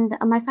 And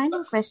my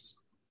final question.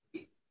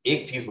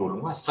 एक चीज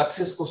बोलूंगा,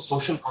 success को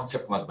social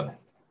concept मत बनाइए.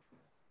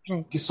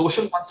 Right. कि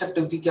social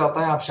कॉन्सेप्टिविटी क्या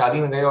होता है? आप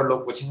शादी में गए और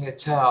लोग पूछेंगे,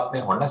 अच्छा आपने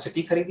होंडा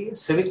सिटी खरीदी है,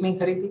 सिविक नहीं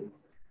खरीदी?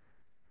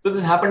 So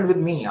this happened with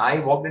me. I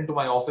walked into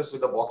my office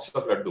with a box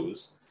of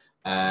laddus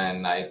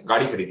and I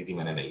गाड़ी खरीदी थी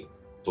मैंने नहीं.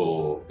 तो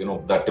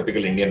the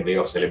typical Indian way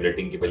of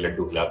celebrating कि भाई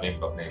लड्डू खिलाते हैं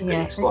अपने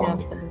कलीग्स को.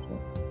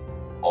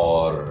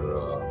 और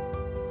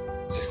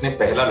जिसने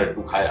पहला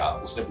लड्डू खाया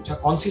उसने पूछा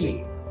कौन सी ली?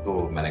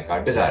 तो मैंने कहा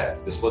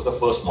Dzire. This was the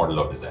first model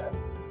of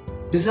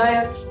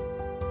Desire.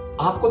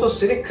 आपको तो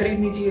सिविक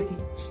खरीदनी चाहिए थी.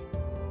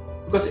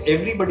 Because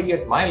everybody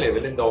at my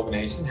level in the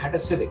organization had a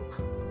Civic.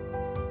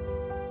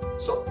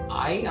 So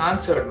I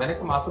answered, मैंने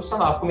कहा माथुर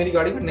साहब आपको मेरी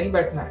गाड़ी में नहीं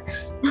बैठना है.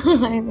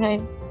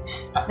 Right.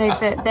 Like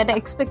that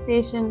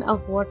expectation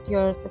of what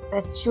your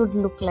success should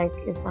look like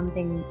is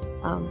something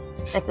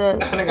That's a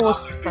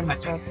forced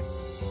construct.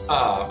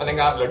 मैंने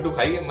कहा आप लड्डू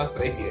खाइए मस्त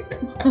रहिए.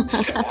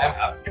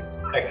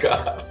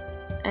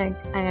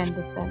 I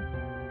understand.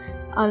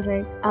 All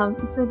right.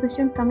 So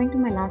Dushyant, coming to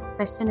my last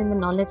question in the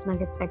knowledge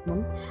nugget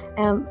segment,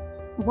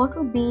 what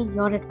would be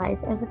your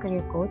advice as a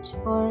career coach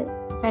for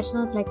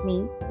professionals like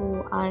me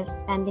who are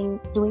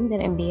doing their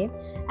MBA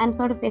and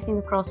sort of facing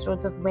the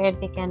crossroads of where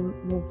they can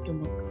move to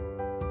next?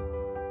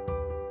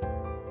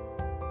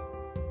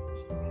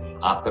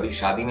 आप कभी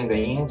शादी में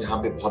गई हैं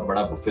जहाँ पे बहुत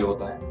बड़ा बुफे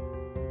होता है?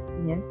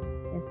 Yes,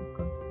 of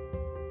course.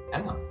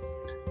 है ना?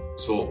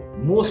 So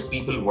most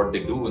people what they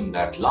do in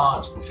that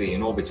large buffet,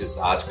 which is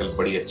आजकल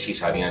बड़ी अच्छी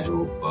शादियाँ जो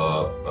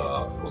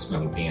उसमें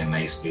होती हैं,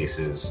 nice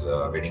places,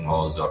 wedding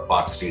halls or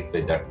Park Street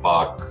with that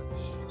park,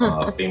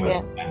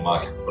 famous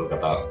landmark in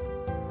Kolkata.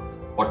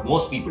 What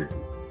most people do,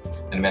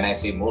 and when I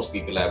say most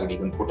people, I would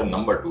even put a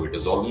number to it,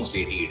 is almost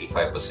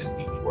 80-85%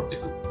 people what they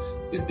do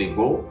is they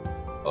go,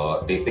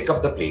 they pick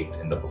up the plate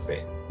in the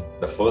buffet.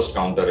 The first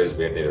counter is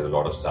where there is a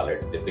lot of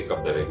salad. They pick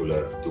up the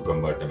regular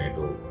cucumber,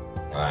 tomato,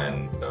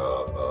 and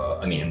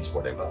onions,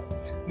 whatever.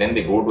 Then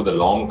they go to the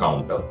long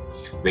counter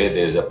where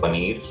there is a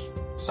paneer,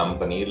 some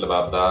paneer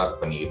lababdar,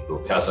 paneer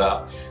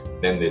pyasa.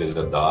 Then there is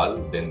a dal.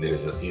 Then there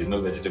is a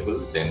seasonal vegetable.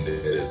 Then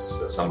there is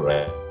some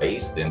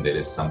rice. Then there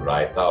is some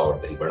raita or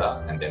dahi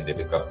bada. And then they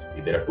pick up.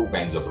 There are two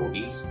kinds of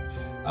rotis,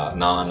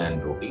 naan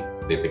and roti.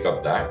 They pick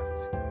up that.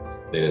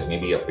 There is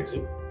maybe a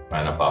pickle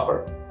and a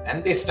papad.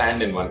 And they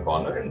stand in one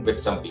corner, and with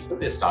some people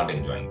they start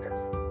enjoying that.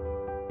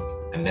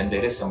 And then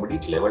there is somebody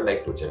clever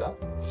like Ruchira,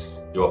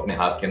 जो अपने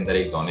हाथ के अंदर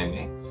एक दोने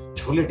में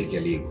छोले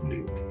टिकिया लिए घूम रही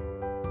होती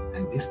है.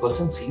 And this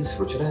person sees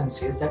Ruchira and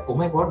says that, oh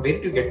my God, where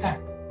did you get that?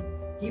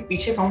 ये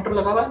पीछे काउंटर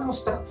लगा हुआ है ना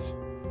उस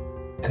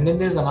तरफ. And then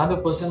there is another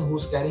person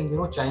who's carrying,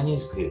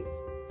 Chinese bhel.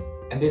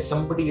 And there's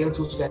somebody else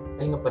who's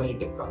carrying a paneer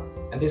tikka.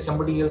 And there's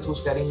somebody else who's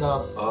carrying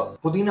a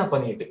pudina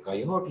paneer tikka.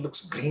 It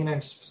looks green and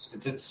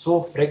it's so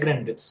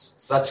fragrant. It's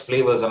such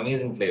flavors,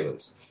 amazing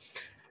flavors.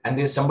 And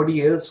there's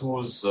somebody else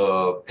who's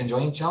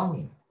enjoying chow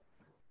mein.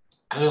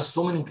 And there's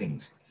so many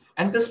things.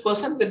 And this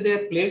person with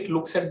their plate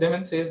looks at them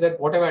and says that,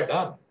 what have I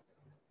done?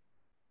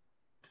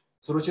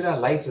 So Ruchira,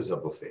 life is a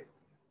buffet.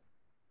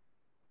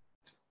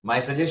 My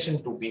suggestion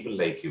to people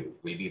like you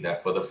will be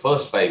that for the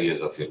first 5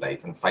 years of your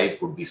life, and 5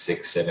 could be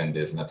 6, 7,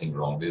 there's nothing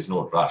wrong. There's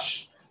no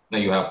rush. Now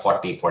you have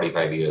 40,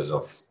 45 years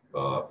of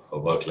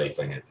work life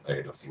ahead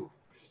of you.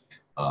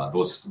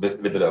 Those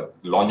with the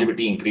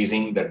longevity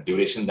increasing, the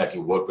duration that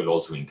you work will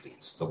also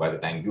increase. So by the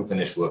time you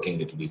finish working,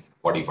 it will be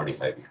 40,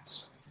 45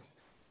 years.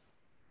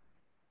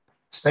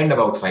 Spend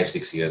about 5,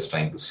 6 years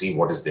trying to see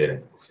what is there in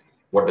the buffet.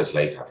 What does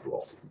life have to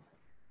offer you?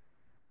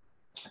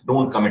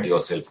 Don't commit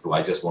yourself to,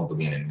 I just want to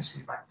be an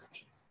investment banker.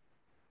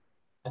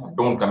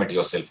 Don't commit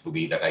yourself to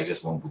be that I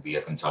just want to be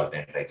a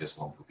consultant, I just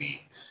want to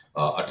be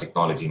a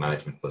technology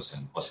management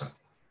person or something.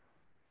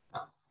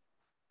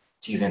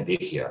 चीजें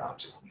देखिए आराम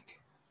से घूम के,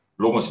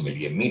 लोगों से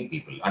मिलिए, meet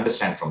people,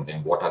 understand from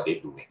them what are they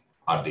doing,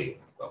 what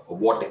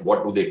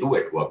do they do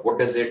at work, what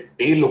does their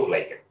day look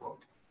like at work.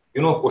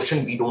 A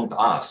question we don't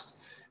ask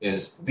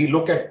is we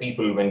look at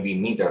people when we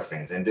meet our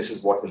friends, and this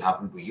is what will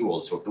happen to you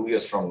also 2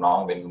 years from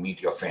now when you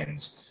meet your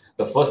friends.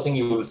 The first thing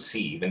you will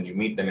see when you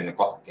meet them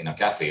in a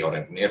cafe or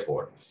at an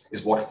airport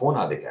is what phone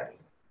are they carrying?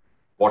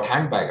 What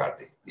handbag are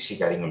they? Is she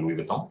carrying a Louis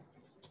Vuitton?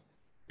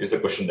 Is the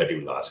question that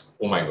you will ask.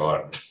 Oh my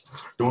God,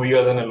 2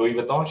 years in a Louis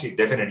Vuitton, she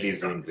definitely is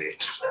doing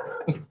great.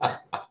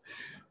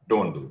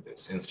 Don't do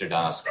this. Instead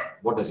ask,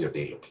 what does your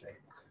day look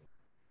like?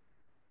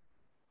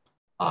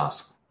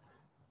 Ask,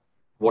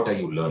 what are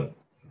you learning?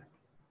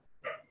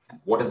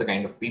 What is the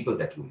kind of people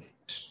that you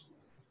meet?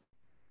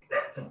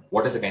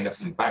 What is the kind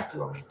of impact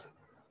you are making?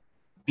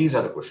 These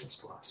are the questions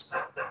to ask.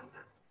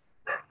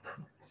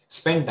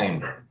 Spend time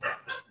doing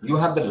that. You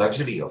have the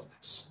luxury of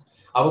this.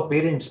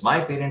 My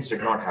parents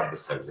did not have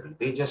this luxury.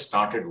 They just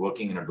started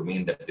working in a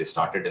domain that they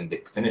started and they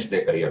finished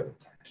their career with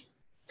that.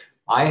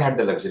 I had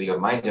the luxury, or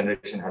my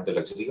generation had the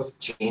luxury of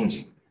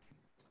changing.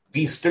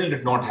 We still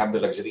did not have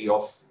the luxury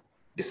of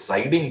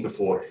deciding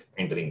before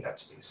entering that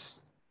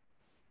space.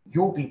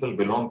 You people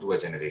belong to a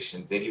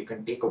generation where you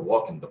can take a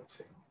walk in the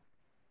buffet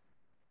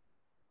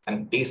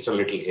and taste a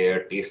little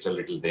here, taste a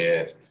little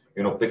there,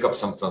 pick up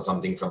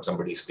something from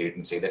somebody's plate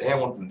and say that, hey,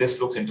 this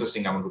looks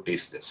interesting, I want to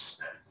taste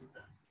this.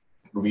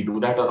 Do we do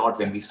that or not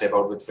when we step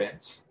out with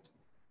friends?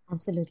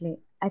 Absolutely.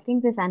 I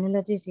think this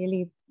analogy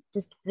really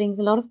just brings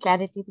a lot of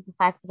clarity to the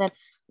fact that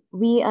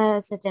we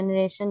as a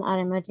generation are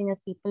emerging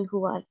as people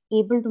who are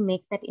able to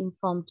make that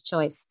informed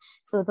choice.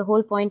 So the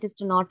whole point is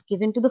to not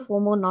give in to the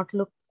FOMO, not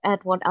look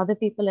at what other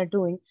people are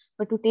doing,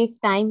 but to take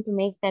time to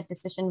make that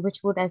decision, which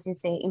would, as you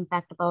say,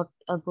 impact about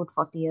a good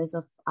 40 years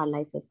of our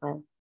life as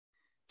well.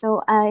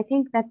 So I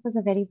think that was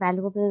a very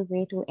valuable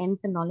way to end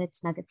the Knowledge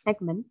Nugget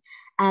segment.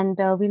 And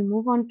we'll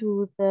move on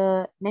to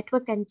the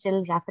Network and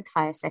Chill Rapid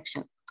Fire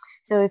section.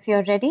 So if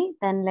you're ready,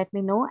 then let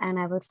me know and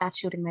I will start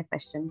shooting my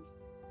questions.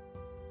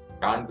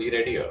 Can't be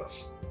readier.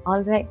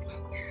 All right.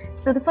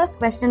 So the first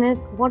question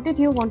is, what did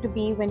you want to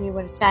be when you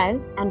were a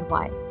child and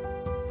why?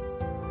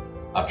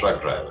 A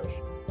truck driver.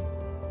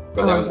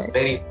 because I was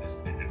very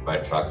fascinated by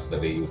trucks, the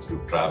way you used to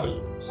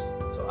travel.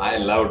 So I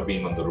loved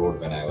being on the road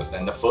when I was there.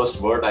 And the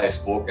first word I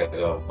spoke as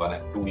a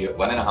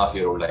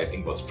 1.5-year-old, I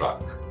think, was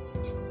truck.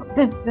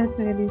 That's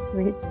really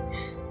sweet.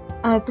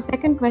 The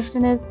second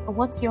question is,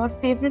 what's your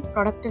favorite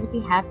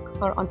productivity hack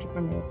for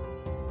entrepreneurs?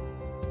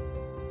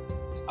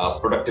 A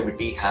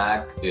productivity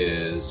hack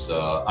is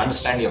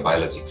understand your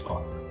biology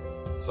clock.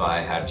 So I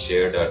had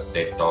shared a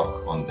TED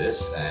talk on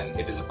this, and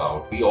it is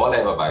about, we all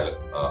have a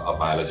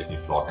biological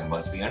clock, and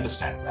once we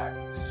understand that,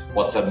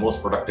 what's our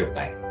most productive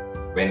time?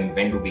 When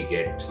do we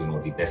get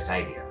the best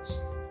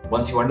ideas?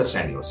 Once you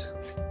understand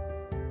yourself,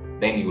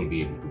 then you will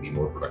be able to be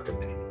more productive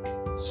than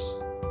anybody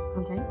else.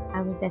 All right,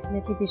 I will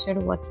definitely be sure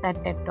to watch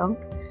that TED talk.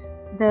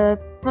 The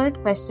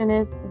third question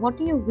is, what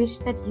do you wish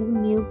that you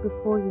knew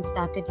before you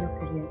started your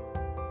career?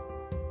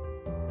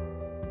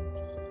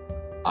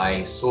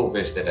 I so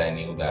wish that I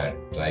knew that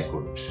I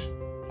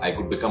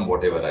could become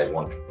whatever I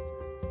wanted.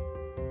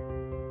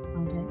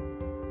 All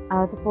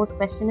right. The fourth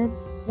question is,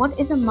 what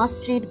is a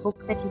must-read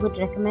book that you would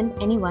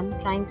recommend anyone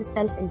trying to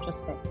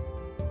self-introspect?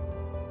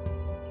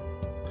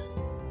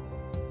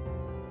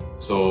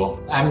 So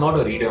I'm not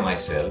a reader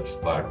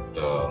myself, but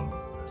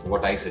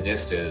what I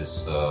suggest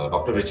is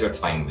Dr. Richard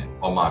Feynman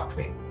or Mark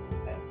Twain.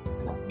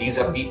 These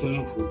are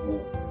people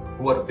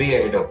who are way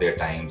ahead of their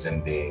times,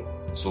 and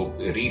so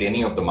read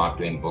any of the Mark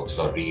Twain books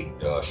or read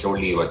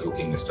Surely You Are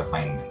Joking, Mr.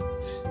 Feynman,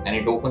 and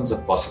it opens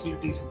up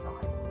possibilities in your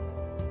mind.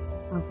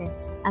 Okay.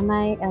 And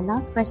my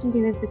last question to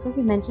you is, because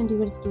you mentioned you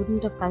were a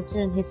student of culture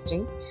and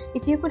history,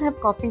 if you could have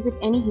coffee with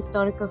any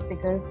historical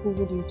figure, who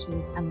would you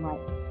choose and why?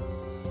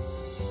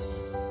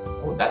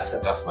 Oh, that's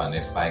a tough one.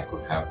 If I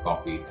could have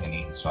coffee with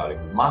any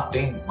historical, Mark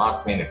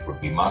Twain it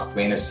would be. Mark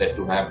Twain is said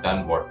to have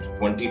done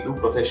 22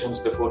 professions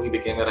before he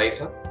became a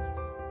writer?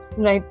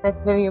 Right,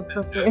 that's very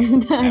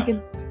appropriate. Yeah.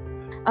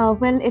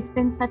 Well, it's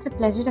been such a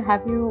pleasure to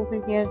have you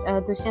over here,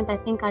 Dushyant. I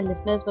think our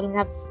listeners will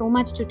have so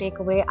much to take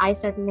away. I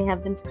certainly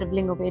have been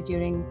scribbling away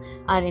during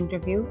our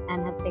interview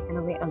and have taken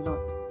away a lot.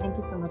 Thank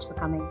you so much for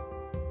coming.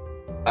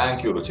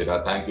 Thank you,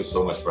 Ruchira. Thank you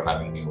so much for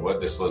having me over.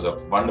 This was a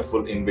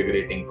wonderful,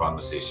 invigorating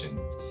conversation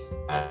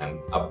and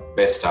a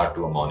best start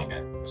to a morning,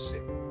 I must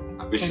say.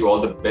 I wish you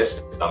all the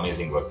best with the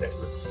amazing work that you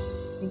do.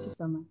 Thank you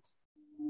so much.